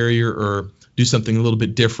shipping carrier or do something a little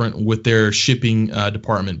bit different with their shipping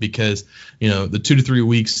department, because, the 2 to 3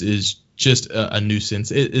 weeks is just a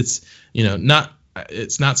nuisance. It's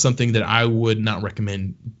not something that I would not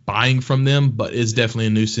recommend buying from them, but it's definitely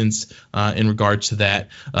a nuisance in regards to that.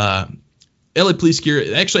 LA Police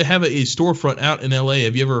Gear actually have a storefront out in LA.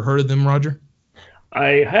 Have you ever heard of them, Roger?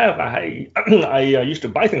 I have. I used to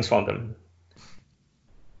buy things from them.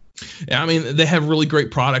 Yeah, I mean, they have really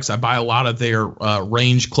great products. I buy a lot of their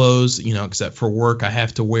range clothes, except for work. I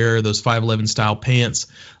have to wear those 511 style pants.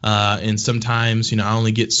 And sometimes, I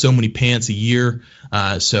only get so many pants a year.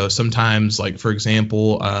 So sometimes, like, for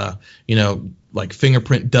example, like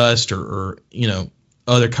fingerprint dust or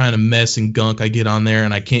other kind of mess and gunk I get on there,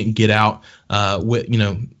 and I can't get out with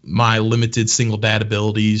my limited single dad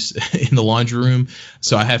abilities in the laundry room,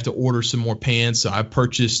 so I have to order some more pants. So I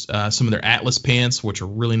purchased some of their Atlas pants, which are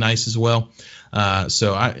really nice as well.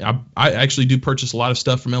 So I actually do purchase a lot of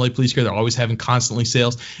stuff from LA Police Gear. They're always having constantly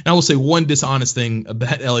sales. And I will say one dishonest thing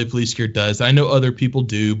that LA Police Gear does that I know other people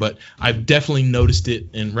do, but I've definitely noticed it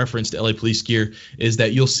in reference to LA Police Gear, is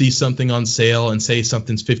that you'll see something on sale and say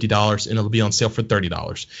something's $50 and it'll be on sale for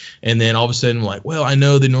 $30. And then all of a sudden I'm like, well, I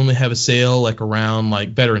know they normally have a sale like around like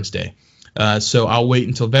Veterans Day. So I'll wait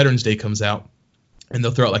until Veterans Day comes out, and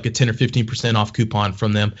they'll throw out like a 10 or 15% off coupon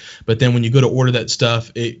from them. But then when you go to order that stuff,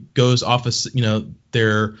 it goes off of,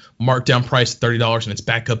 their markdown price $30 and it's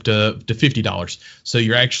back up to $50. So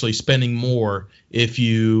you're actually spending more if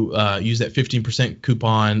you use that 15%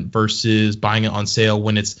 coupon versus buying it on sale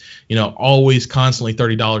when it's, always constantly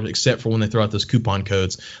 $30, except for when they throw out those coupon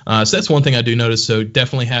codes. So that's one thing I do notice. So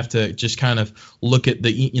definitely have to just kind of look at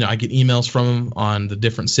I get emails from them on the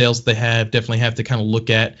different sales they have. Definitely have to kind of look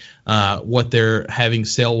at what they're having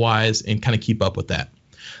sale wise and kind of keep up with that.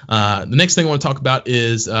 The next thing I want to talk about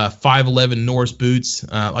is 511 Norris boots.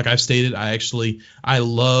 Like I've stated, I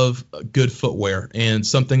love good footwear, and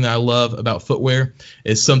something that I love about footwear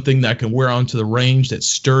is something that I can wear onto the range that's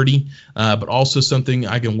sturdy, but also something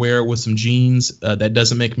I can wear with some jeans that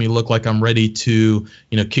doesn't make me look like I'm ready to,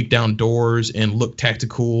 kick down doors and look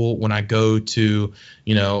tactical when I go to,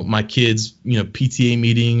 my kids, PTA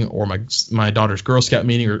meeting or my daughter's Girl Scout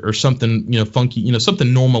meeting or something, funky,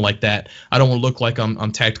 something normal like that. I don't want to look like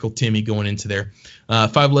I'm tactical Timmy going into there.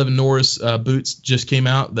 511 Norris boots just came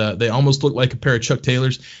out. They almost look like a pair of Chuck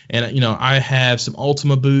Taylors. And, I have some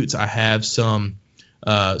Ultima boots. I have some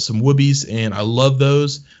Whoobies, and I love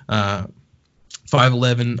those.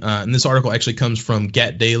 511, and this article actually comes from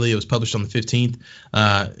Gat Daily. It was published on the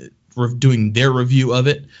 15th. Doing their review of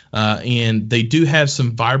it, and they do have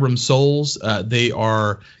some Vibram soles. They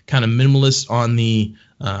are kind of minimalist on the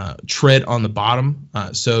tread on the bottom,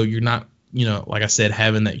 so you're not, like I said,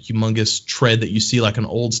 having that humongous tread that you see like an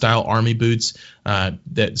old style army boots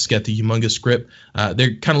that's got the humongous grip.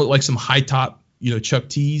 They kind of look like some high top, Chuck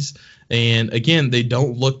T's, and again, they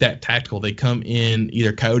don't look that tactical. They come in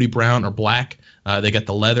either coyote brown or black. They got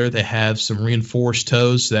the leather. They have some reinforced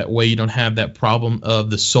toes, so that way you don't have that problem of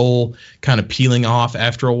the sole kind of peeling off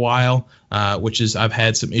after a while, which is I've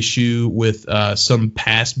had some issue with some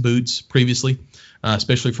past boots previously,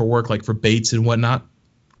 especially for work, like for baits and whatnot.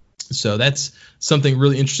 So that's something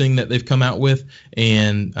really interesting that they've come out with,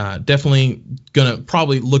 and definitely going to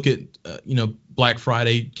probably look at, Black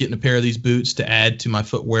Friday, getting a pair of these boots to add to my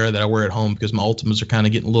footwear that I wear at home, because my Ultimas are kind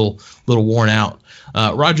of getting a little worn out.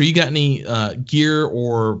 Roger, you got any gear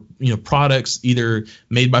or products either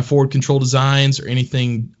made by Forward Control Designs or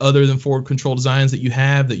anything other than Forward Control Designs that you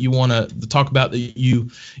have that you want to talk about, that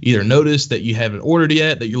you either noticed that you haven't ordered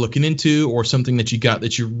yet, that you're looking into, or something that you got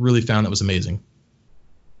that you really found that was amazing?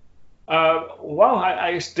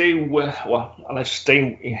 I stay in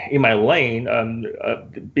my lane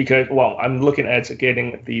because I'm looking at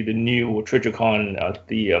getting the new Trijicon,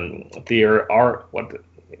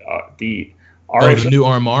 the Oh, the new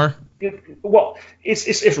RMR. well,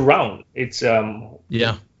 it's round. It's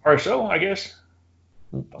Yeah. RSO, I guess.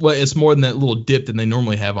 Well, it's more than that little dip than they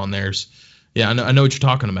normally have on theirs. Yeah, I know what you're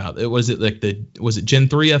talking about. Was it Gen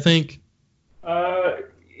 3, I think?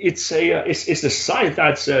 It's a site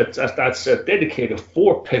that's dedicated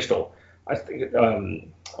for pistol. I think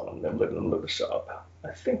hold on, let me look this up.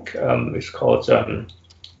 I think it's called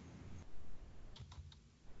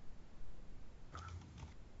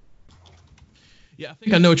Yeah, I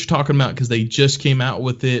think I know what you're talking about because they just came out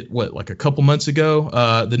with it, like a couple months ago?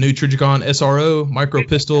 The new Trijicon SRO micro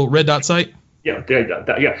pistol red dot sight. Yeah,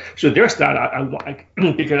 yeah. So there's that. I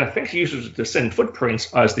because I think it uses the same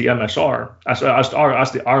footprints as the MSR, as the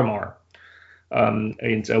RMR,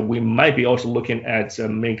 and we might be also looking at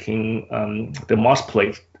making the MOS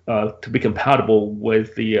plate to be compatible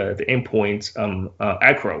with the Aimpoint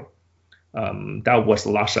Acro. That was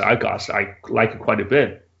the last set I got. So I like it quite a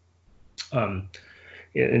bit.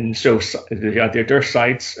 And so yeah, their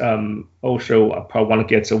sites also probably want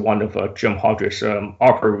to get to one of Jim Hodges'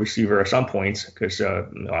 Opera receiver at some point because they're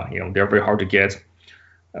very hard to get.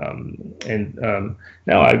 Now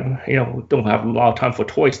I don't have a lot of time for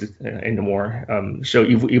toys anymore. So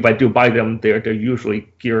if I do buy them, they're usually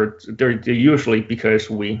geared. They're usually because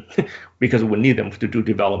we need them to do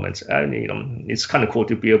development. And it's kind of cool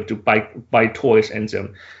to be able to buy toys and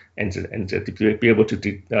to be able to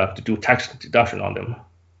do tax deduction on them.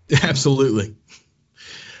 Absolutely.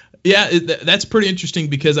 Yeah, that's pretty interesting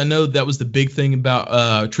because I know that was the big thing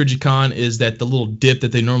about Trijicon is that the little dip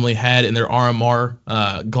that they normally had in their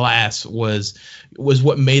RMR glass was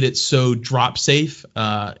what made it so drop safe.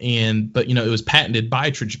 But it was patented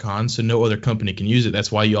by Trijicon, so no other company can use it.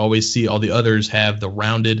 That's why you always see all the others have the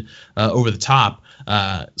rounded over the top.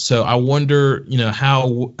 So I wonder,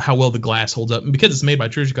 how well the glass holds up. And because it's made by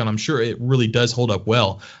Trijicon, I'm sure it really does hold up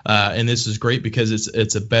well. And this is great because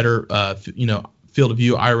it's a better, field of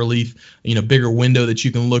view, eye relief, bigger window that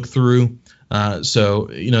you can look through. So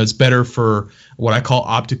it's better for what I call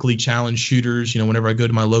optically challenged shooters. Whenever I go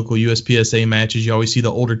to my local USPSA matches, you always see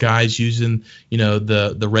the older guys using,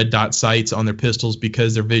 the red dot sights on their pistols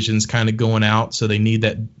because their vision's kind of going out. So they need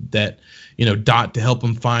that dot to help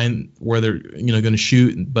them find where they're, going to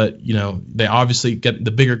shoot. But, they obviously get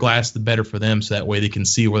the bigger glass, the better for them. So that way they can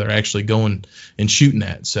see where they're actually going and shooting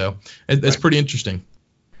at. So that's pretty interesting.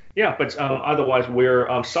 Yeah, but otherwise,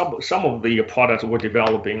 we're some of the products we're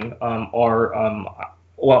developing are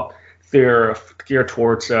they're geared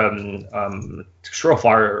towards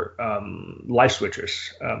Surefire light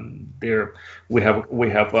switches. We have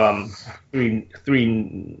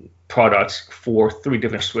three products for 3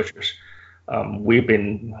 different switches. We've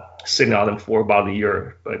been sitting on them for about a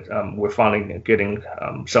year, but we're finally getting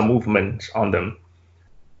some movement on them.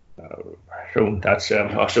 So that's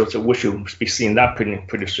so we should be seeing that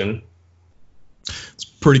pretty soon. It's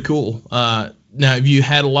pretty cool. Now, have you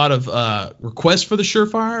had a lot of requests for the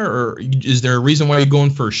Surefire, or is there a reason why you're going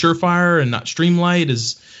for Surefire and not Streamlight?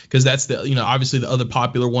 Is because that's the obviously the other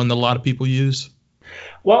popular one that a lot of people use.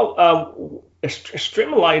 Well,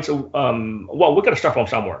 Streamlight. We got to start from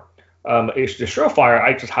somewhere. It's the Surefire.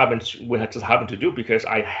 We just happen to do because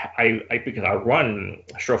I run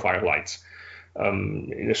Surefire lights.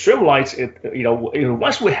 The Streamlights,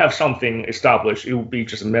 once we have something established, it will be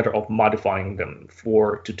just a matter of modifying them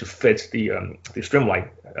to fit the Streamlight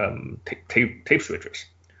tape switches.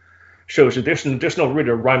 So there's no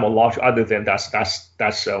really rhyme or logic other than that's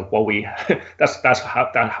what we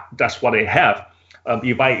that's what they have.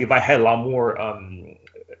 If I had a lot more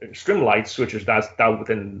Streamlight switches, that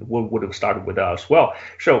then would have started with us as well.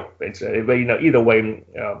 So it's either way,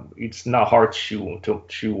 it's not hard to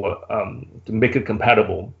make it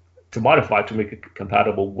compatible, to modify to make it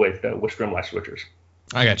compatible with Streamlight switches.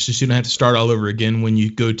 I got you. So you don't have to start all over again when you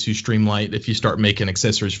go to Streamlight if you start making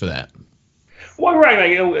accessories for that. Well,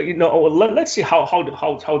 right. Let's see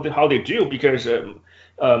how they do because.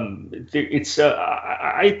 There's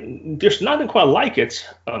nothing quite like it.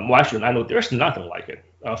 Actually, I know there's nothing like it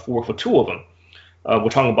for 2 of them. We're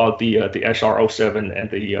talking about the SR07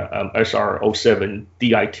 and the SR07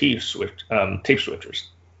 DIT switch tape switchers.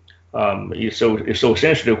 So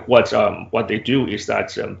essentially, what they do is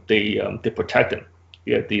that they protect them.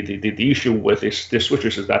 Yeah, the issue with the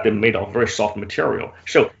switches is that they're made of very soft material.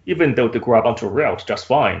 So even though they grab onto rails just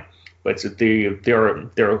fine, but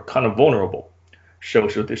they're kind of vulnerable. So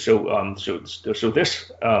this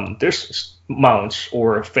mounts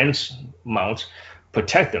or fence mounts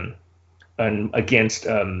protect them and against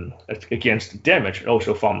damage,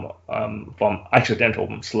 also from accidental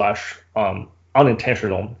 /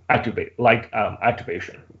 unintentional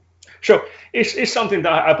activation. So it's something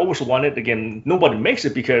that I've always wanted. Again, nobody makes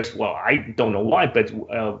it because, well, I don't know why, but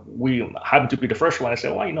we happen to be the first one. I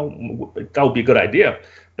said, well, that would be a good idea.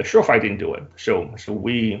 But Surefire didn't do it. So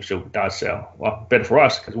that's better for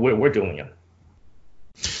us because we're doing it.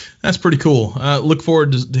 That's pretty cool. Look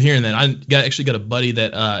forward to hearing that. I actually got a buddy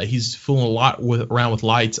that he's fooling a lot around with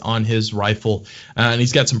lights on his rifle, and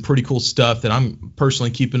he's got some pretty cool stuff that I'm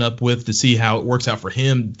personally keeping up with to see how it works out for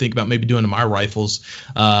him. Think about maybe doing to my rifles,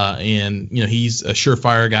 and he's a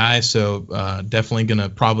Surefire guy, so definitely gonna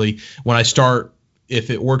probably when I start. If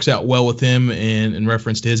it works out well with him and in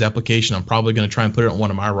reference to his application, I'm probably going to try and put it on one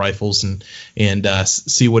of my rifles and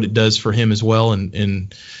see what it does for him as well.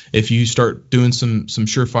 And if you start doing some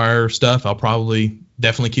Surefire stuff, I'll probably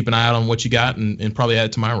definitely keep an eye out on what you got and probably add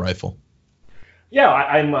it to my rifle.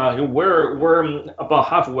 Yeah, we're about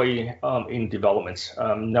halfway in development.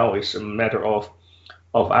 Now it's a matter of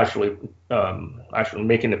actually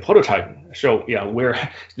making the prototype. So yeah,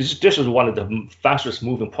 this is one of the fastest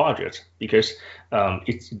moving projects because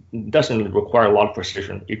it doesn't require a lot of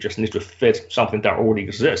precision. It just needs to fit something that already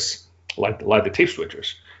exists, like the tape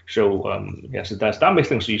switchers. So so that makes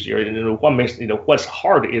things easier. And what's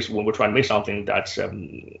hard is when we're trying to make something that's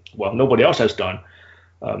nobody else has done.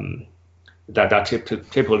 That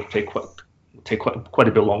typically take quite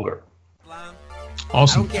a bit longer.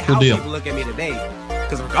 Awesome, cool deal. People look at me today,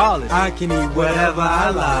 cause regardless, I can eat whatever I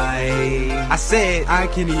like. I said I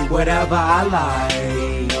can eat whatever I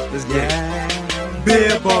like. Let's get it.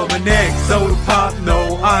 Bib on my neck, soda pop,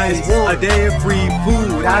 no ice. A day of free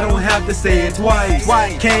food, I don't have to say it twice.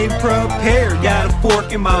 Came prepared, got a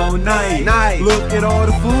fork in my own knife. Look at all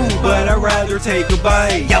the food, but I'd rather take a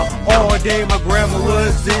bite. All day my grandma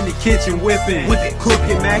was in the kitchen whipping,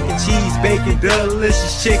 cooking mac and cheese, baking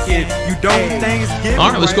delicious chicken. You don't Thanksgiving.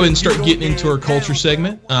 All right, let's go ahead and start getting into our culture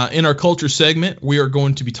segment. In our culture segment, we are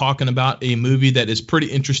going to be talking about a movie that is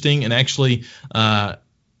pretty interesting and actually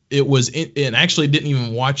and actually didn't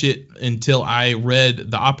even watch it until I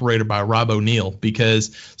read The Operator by Rob O'Neill,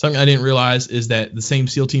 because something I didn't realize is that the same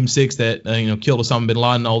SEAL Team 6 that killed Osama bin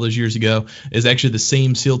Laden all those years ago is actually the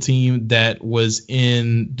same SEAL team that was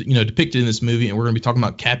depicted in this movie, and we're going to be talking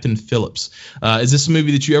about Captain Phillips. Is this a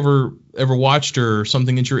movie that you ever watched or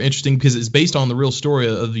something that you're interested in? Because it's based on the real story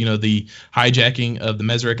of the hijacking of the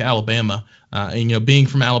Mesrec, Alabama. And being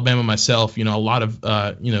from Alabama myself, a lot of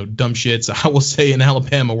dumb shits I will say in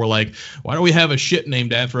Alabama were like, why do we have a ship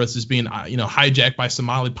named after us as being hijacked by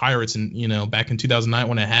Somali pirates and back in 2009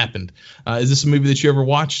 when it happened? Is this a movie that you ever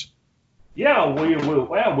watched? Yeah, we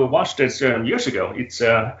watched it years ago. It's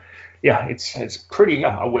pretty.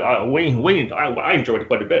 I enjoyed it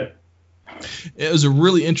quite a bit. It was a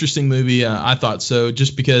really interesting movie, I thought so,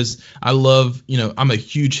 just because I love, I'm a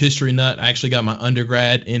huge history nut. I actually got my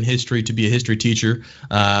undergrad in history to be a history teacher,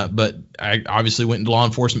 but I obviously went into law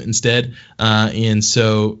enforcement instead. And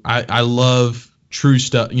so I love true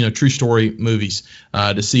stuff, true story movies,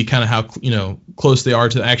 to see kind of how, close they are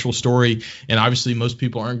to the actual story. And obviously most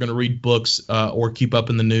people aren't going to read books or keep up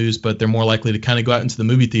in the news, but they're more likely to kind of go out into the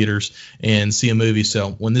movie theaters and see a movie.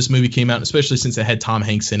 So when this movie came out, especially since it had Tom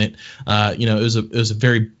Hanks in it, it was a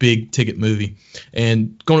very big ticket movie.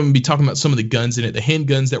 And going to be talking about some of the guns in it, the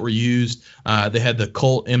handguns that were used. They had the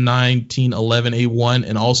Colt M1911A1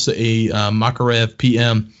 and also a Makarov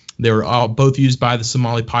PM. They were all both used by the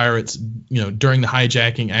Somali pirates, during the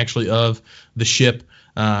hijacking actually of the ship.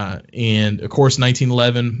 And of course,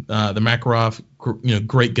 1911, the Makarov,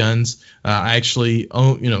 great guns. I actually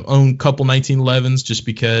own a couple 1911s just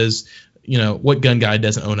because, what gun guy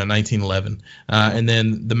doesn't own a 1911? And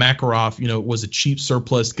then the Makarov, was a cheap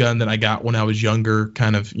surplus gun that I got when I was younger,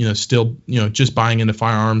 kind of, still, just buying into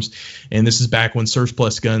firearms. And this is back when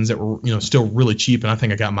surplus guns that were, still really cheap. And I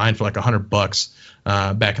think I got mine for like $100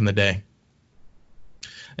 back in the day.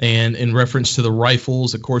 And in reference to the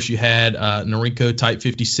rifles, of course, you had Norinco Type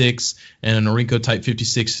 56 and a Norinco Type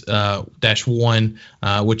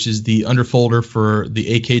 56-1, which is the underfolder for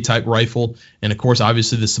the AK type rifle. And of course,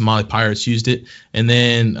 obviously, the Somali pirates used it. And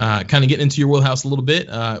then kind of getting into your wheelhouse a little bit,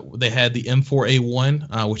 they had the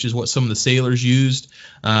M4A1, which is what some of the sailors used,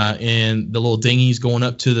 and the little dinghies going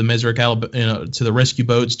up to the Mesrec, Alabama, to the rescue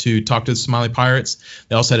boats to talk to the Somali pirates.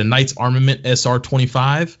 They also had a Knights Armament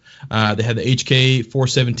SR-25. They had the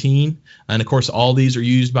HK-417, and of course all these are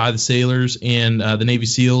used by the sailors and the Navy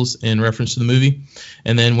SEALs in reference to the movie.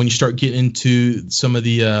 And then when you start getting into some of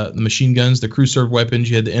the machine guns, the crew served weapons,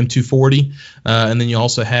 you had the M240, and then you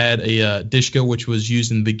also had a Dishka, which was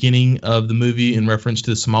used in the beginning of the movie in reference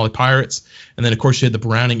to the Somali pirates. And then of course you had the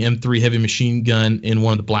Browning M3 heavy machine gun in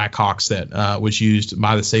one of the Black Hawks that was used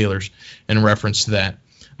by the sailors in reference to that.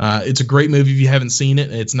 It's a great movie if you haven't seen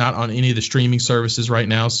it. It's not on any of the streaming services right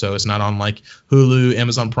now, so it's not on like Hulu,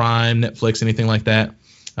 Amazon Prime, Netflix, anything like that.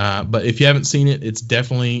 But if you haven't seen it, it's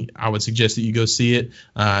definitely, I would suggest that you go see it.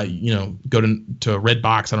 Go to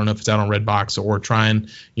Redbox. I don't know if it's out on Redbox, or try and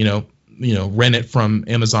rent it from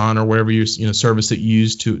Amazon or wherever you service that you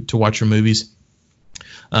use to watch your movies.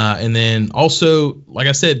 And then also, like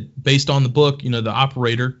I said, based on the book, the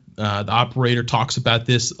operator talks about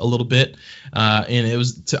this a little bit, and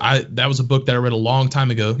that was a book that I read a long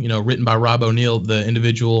time ago. Written by Rob O'Neill, the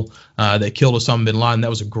individual that killed Osama bin Laden. That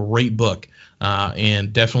was a great book,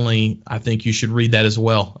 and definitely I think you should read that as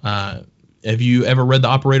well. Have you ever read The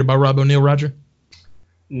Operator by Rob O'Neill, Roger?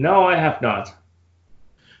 No, I have not.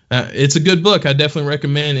 It's a good book. I definitely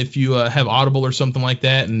recommend if you have Audible or something like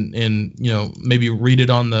that, and maybe read it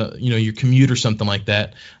on the your commute or something like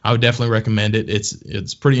that. I would definitely recommend it.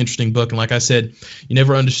 It's a pretty interesting book, and like I said, you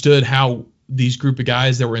never understood how these group of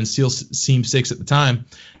guys that were in SEAL Team 6 at the time,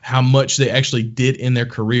 how much they actually did in their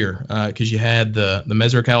career. Because you had the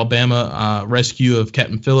Mesrick, Alabama rescue of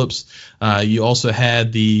Captain Phillips. You also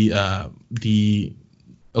had the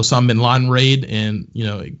Osama bin Laden raid, and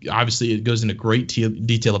obviously it goes into great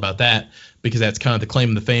detail about that, because that's kind of the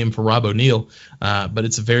claim to fame for Rob O'Neill. But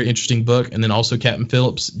it's a very interesting book, and then also Captain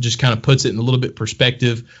Phillips just kind of puts it in a little bit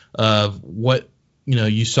perspective of what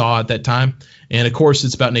you saw at that time. And of course,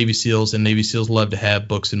 it's about Navy SEALs, and Navy SEALs love to have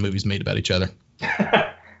books and movies made about each other.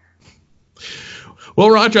 Well,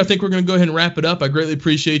 Roger, I think we're going to go ahead and wrap it up. I greatly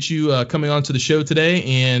appreciate you coming on to the show today,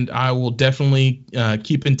 and I will definitely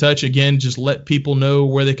keep in touch. Again, just let people know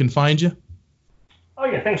where they can find you. Oh,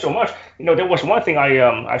 yeah, thanks so much. There was one thing I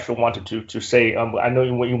actually wanted to say. I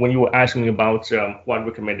know when you were asking me about what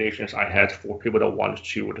recommendations I had for people that wanted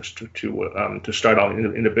to start out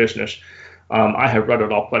in the business, I have read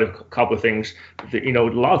about quite a couple of things. A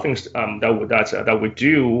lot of things that we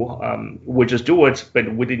do, we just do it,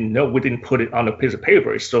 but we didn't put it on a piece of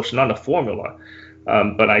paper. So it's not a formula.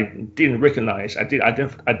 But I didn't recognize. I did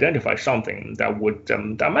identify something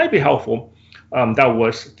that might be helpful. That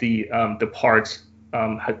was the parts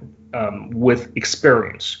with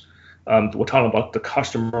experience. We're talking about the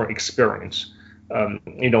customer experience. A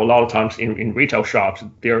lot of times in retail shops,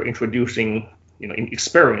 they're introducing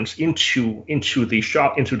experience into the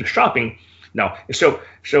shopping now. So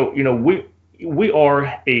we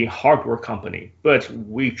are a hardware company, but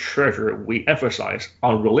we emphasize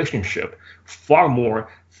on relationship far more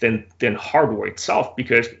than hardware itself,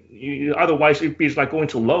 because otherwise it'd be like going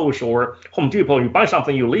to Lowe's or Home Depot, you buy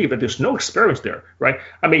something, you leave, and there's no experience there, right?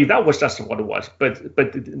 I mean, that's what it was. But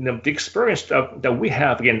the experience that we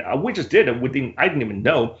have, again, we just did it. I didn't even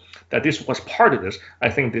know that this was part of this. I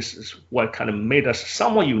think this is what kind of made us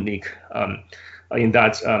somewhat unique in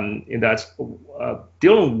that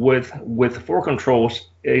dealing with floor controls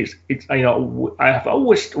is I have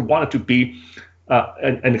always wanted to be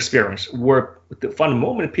an experience where from the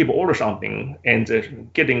moment people order something and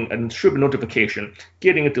getting a ship notification,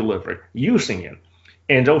 getting it delivered, using it,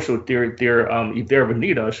 and also if they ever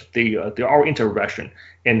need us, there are interaction,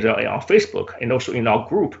 and on Facebook and also in our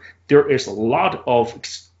group, there is a lot of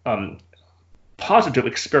positive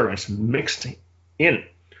experience mixed in.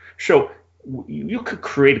 So you could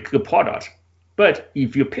create a good product, but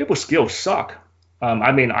if your people skills suck,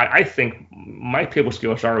 I think my people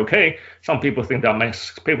skills are okay. Some people think that my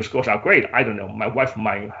people skills are great. I don't know. My wife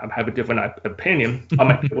might have a different opinion on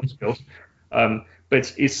my people skills.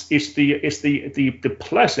 But it's the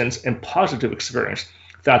pleasant and positive experience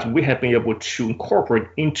that we have been able to incorporate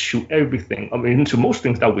into everything. Into most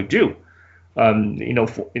things that we do.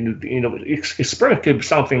 Experience could be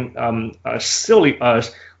something silly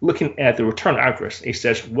as looking at the return address. It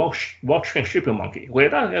says well-trained shipping monkey. People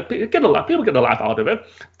get a laugh out of it.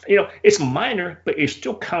 It's minor, but it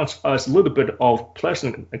still counts as a little bit of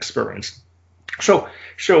pleasant experience. So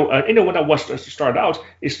when I was to start out,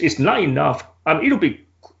 it's not enough.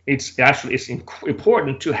 It's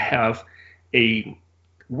important to have a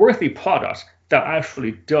worthy product that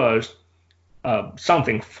actually does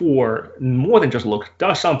something for more than just look,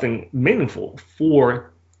 does something meaningful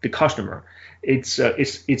for the customer. It's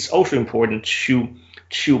also important to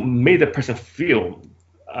make the person feel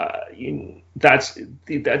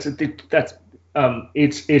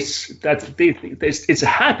it's a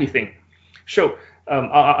happy thing. So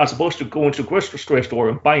as opposed to going to a grocery store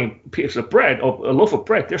and buying a piece of bread or a loaf of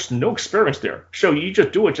bread, there's no experience there. So you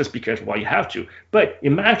just do it just because you have to. But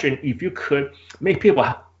imagine if you could make people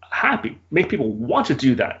happy, make people want to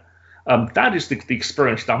do that. That is the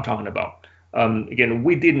experience that I'm talking about. Again,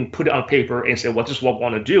 we didn't put it on paper and say, well, this is what we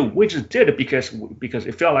want to do. We just did it because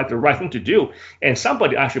it felt like the right thing to do. And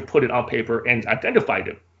somebody actually put it on paper and identified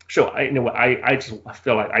it. So I just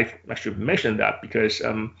feel like I should mention that because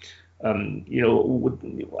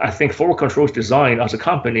I think Forward Control's design as a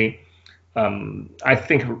company,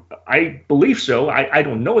 I believe so. I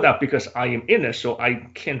don't know that because I am in it, so I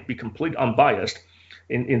can't be completely unbiased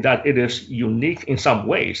in that it is unique in some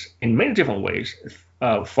ways, in many different ways,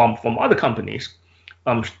 from other companies,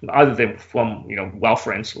 other than from well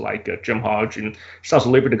friends like Jim Hodge and Sons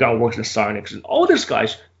of Liberty, the guy who works in Sonics, and all these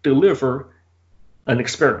guys deliver an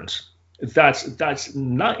experience that's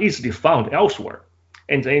not easily found elsewhere.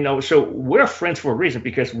 And so we're friends for a reason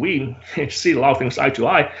because we see a lot of things eye to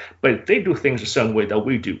eye, but they do things the same way that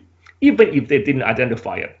we do, even if they didn't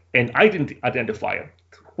identify it, and I didn't identify it,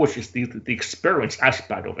 which is the experience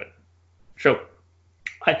aspect of it. So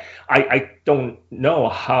I don't know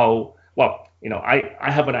how well.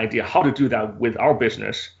 I have an idea how to do that with our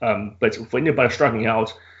business, but for anybody starting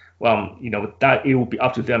out, well, that it will be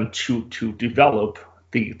up to them to develop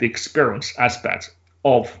the experience aspect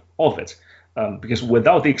of it. Because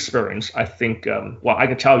without the experience, I think, I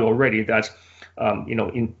can tell you already that,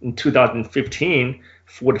 in 2015,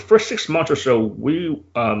 for the first 6 months or so, we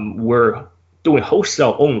were doing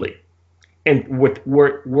wholesale only. And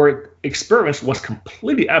where experience was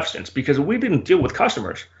completely absent because we didn't deal with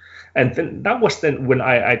customers. And then that was then when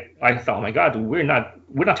I thought, oh my God, we're not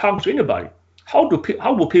talking to anybody. How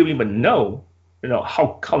will people even know,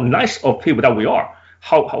 how nice of people that we are?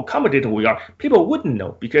 How accommodating we are? People wouldn't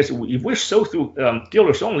know because if we're sold through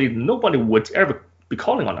dealers only, nobody would ever be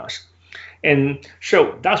calling on us. And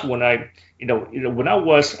so that's when when I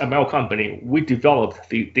was at my own company, we developed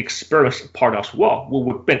the experience part as well. We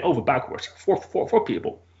would bend over backwards for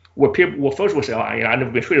people. Where folks would say, I've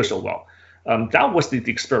never been treated so well. That was the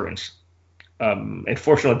experience. And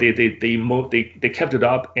fortunately, they kept it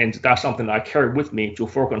up, and that's something I carried with me to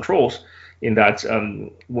Forward Controls. In that,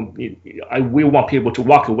 we want people to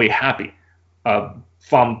walk away happy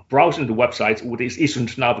from browsing the website with it's easy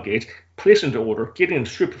to navigate, placing the order, getting the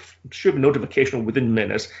ship notification within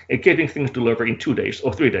minutes, and getting things delivered in 2 days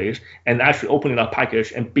or 3 days, and actually opening a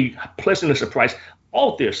package and be pleasantly surprised.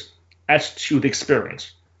 All this adds to the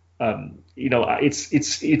experience.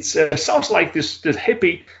 It sounds like this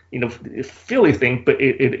hippie, feely thing, but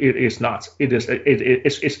it is not.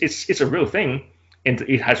 It's a real thing, and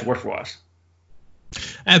it has worked for us.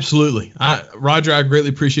 Absolutely. Roger, I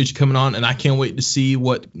greatly appreciate you coming on, and I can't wait to see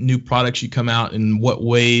what new products you come out and what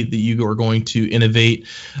way that you are going to innovate,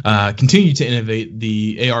 continue to innovate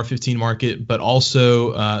the AR-15 market, but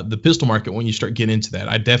also the pistol market when you start getting into that.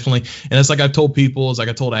 I definitely, and it's like I've told people, it's like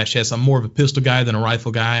I told Ash Hess, I'm more of a pistol guy than a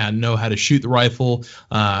rifle guy. I know how to shoot the rifle,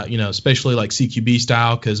 especially like CQB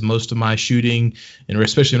style, because most of my shooting, and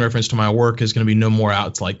especially in reference to my work, is going to be no more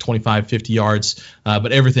out to like 25, 50 yards,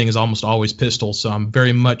 but everything is almost always pistol, so I'm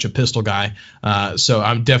very much a pistol guy. So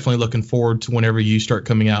I'm definitely looking forward to whenever you start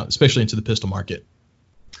coming out, especially into the pistol market.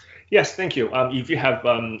 Yes, thank you. If you have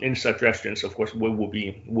any suggestions, of course, we'll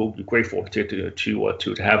be grateful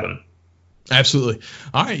to have them. Absolutely.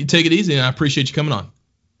 All right, you take it easy, and I appreciate you coming on.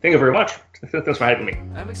 Thank you very much. Thanks for having me.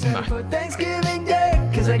 I'm excited for Thanksgiving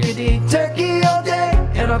Day, cause I get to eat turkey all day,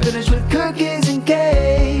 and I'll finish with cookies and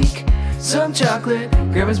cake. Some chocolate,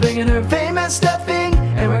 Grandma's bringing her famous stuffing,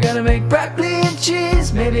 and we're gonna make broccoli and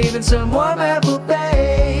cheese, maybe even some warm apple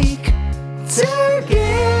bake.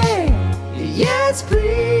 Turkey, yes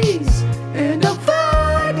please, and don't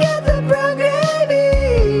forget the brown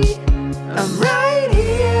gravy. I'm right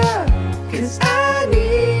here, cause I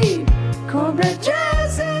need cornbread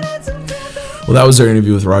dressing and some pepper. Well, that was our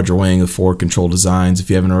interview with Roger Wang of Forward Control Designs. If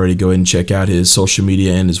you haven't already, go ahead and check out his social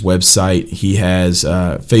media and his website. He has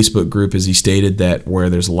a Facebook group, as he stated, that where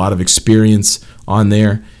there's a lot of experience on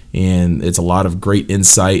there, and it's a lot of great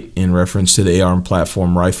insight in reference to the AR and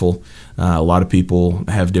platform rifle. A lot of people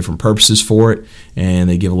have different purposes for it, and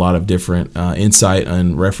they give a lot of different insight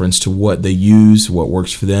in reference to what they use, what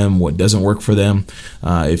works for them, what doesn't work for them.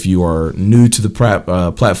 If you are new to the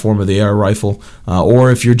platform of the AR rifle,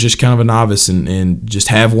 or if you're just kind of a novice and just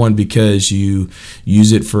have one because you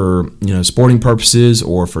use it for sporting purposes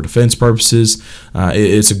or for defense purposes,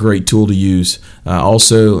 it's a great tool to use.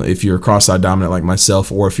 Also, if you're cross-side dominant like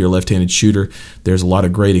myself, or if you're a left-handed shooter, there's a lot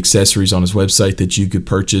of great accessories on his website that you could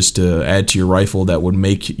purchase to add to your rifle that would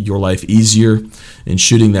make your life easier in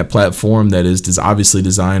shooting that platform that is obviously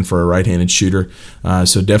designed for a right-handed shooter.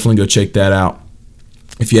 So definitely go check that out.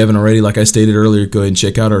 If you haven't already, like I stated earlier, go ahead and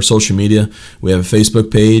check out our social media. We have a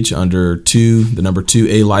Facebook page under the number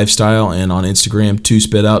 2A Lifestyle, and on Instagram, 2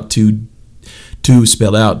 spit out 2 two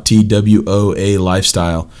spelled out, TWOA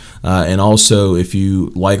Lifestyle. And also, if you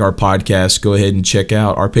like our podcast, go ahead and check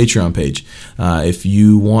out our Patreon page. If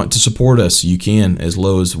you want to support us, you can, as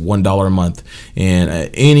low as $1 a month.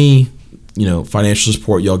 And any financial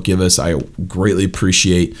support y'all give us, I greatly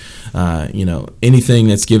appreciate. Anything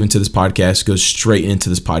that's given to this podcast goes straight into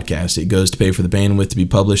this podcast. It goes to pay for the bandwidth to be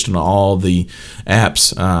published on all the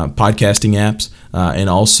apps, podcasting apps, and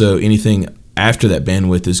also anything after that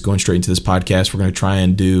bandwidth is going straight into this podcast. We're going to try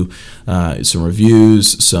and do some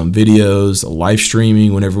reviews, some videos, live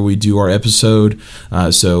streaming whenever we do our episode.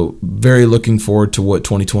 So very looking forward to what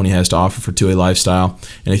 2020 has to offer for 2A Lifestyle.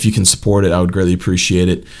 And if you can support it, I would greatly appreciate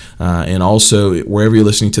it. And also, wherever you're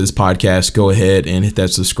listening to this podcast, go ahead and hit that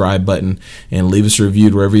subscribe button and leave us a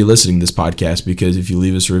review wherever you're listening to this podcast, because if you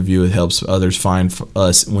leave us a review, it helps others find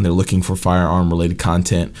us when they're looking for firearm-related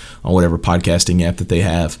content on whatever podcasting app that they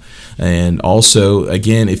have. And also,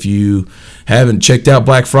 again, if you haven't checked out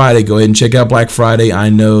Black Friday, go ahead and check out Black Friday. I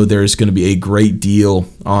know there's going to be a great deal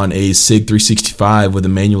on a SIG 365 with a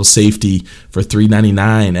manual safety for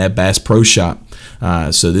 $399 at Bass Pro Shop.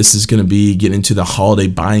 So this is going to be getting into the holiday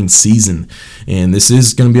buying season, and this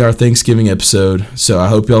is going to be our Thanksgiving episode. So I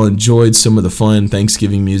hope y'all enjoyed some of the fun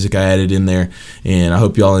Thanksgiving music I added in there, and I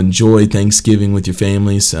hope y'all enjoy Thanksgiving with your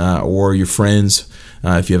families or your friends.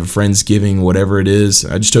 If you have a Friendsgiving, whatever it is,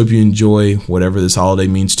 I just hope you enjoy whatever this holiday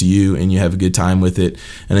means to you and you have a good time with it.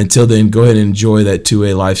 And until then, go ahead and enjoy that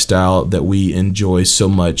 2A lifestyle that we enjoy so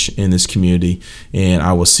much in this community. And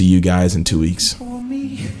I will see you guys in 2 weeks. For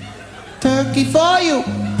me, turkey for you.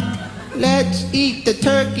 Let's eat the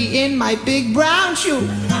turkey in my big brown shoe.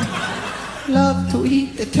 Love to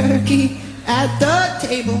eat the turkey at the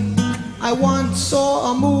table. I once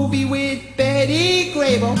saw a movie with Betty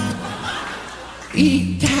Grable.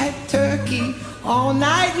 Eat that turkey all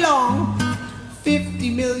night long. 50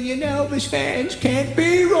 million Elvis fans can't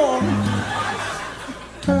be wrong.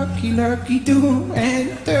 Turkey lurkey do and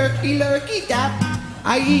turkey lurkey dap.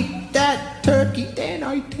 I eat that turkey, then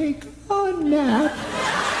I take a nap.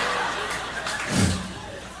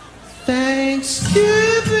 Thanksgiving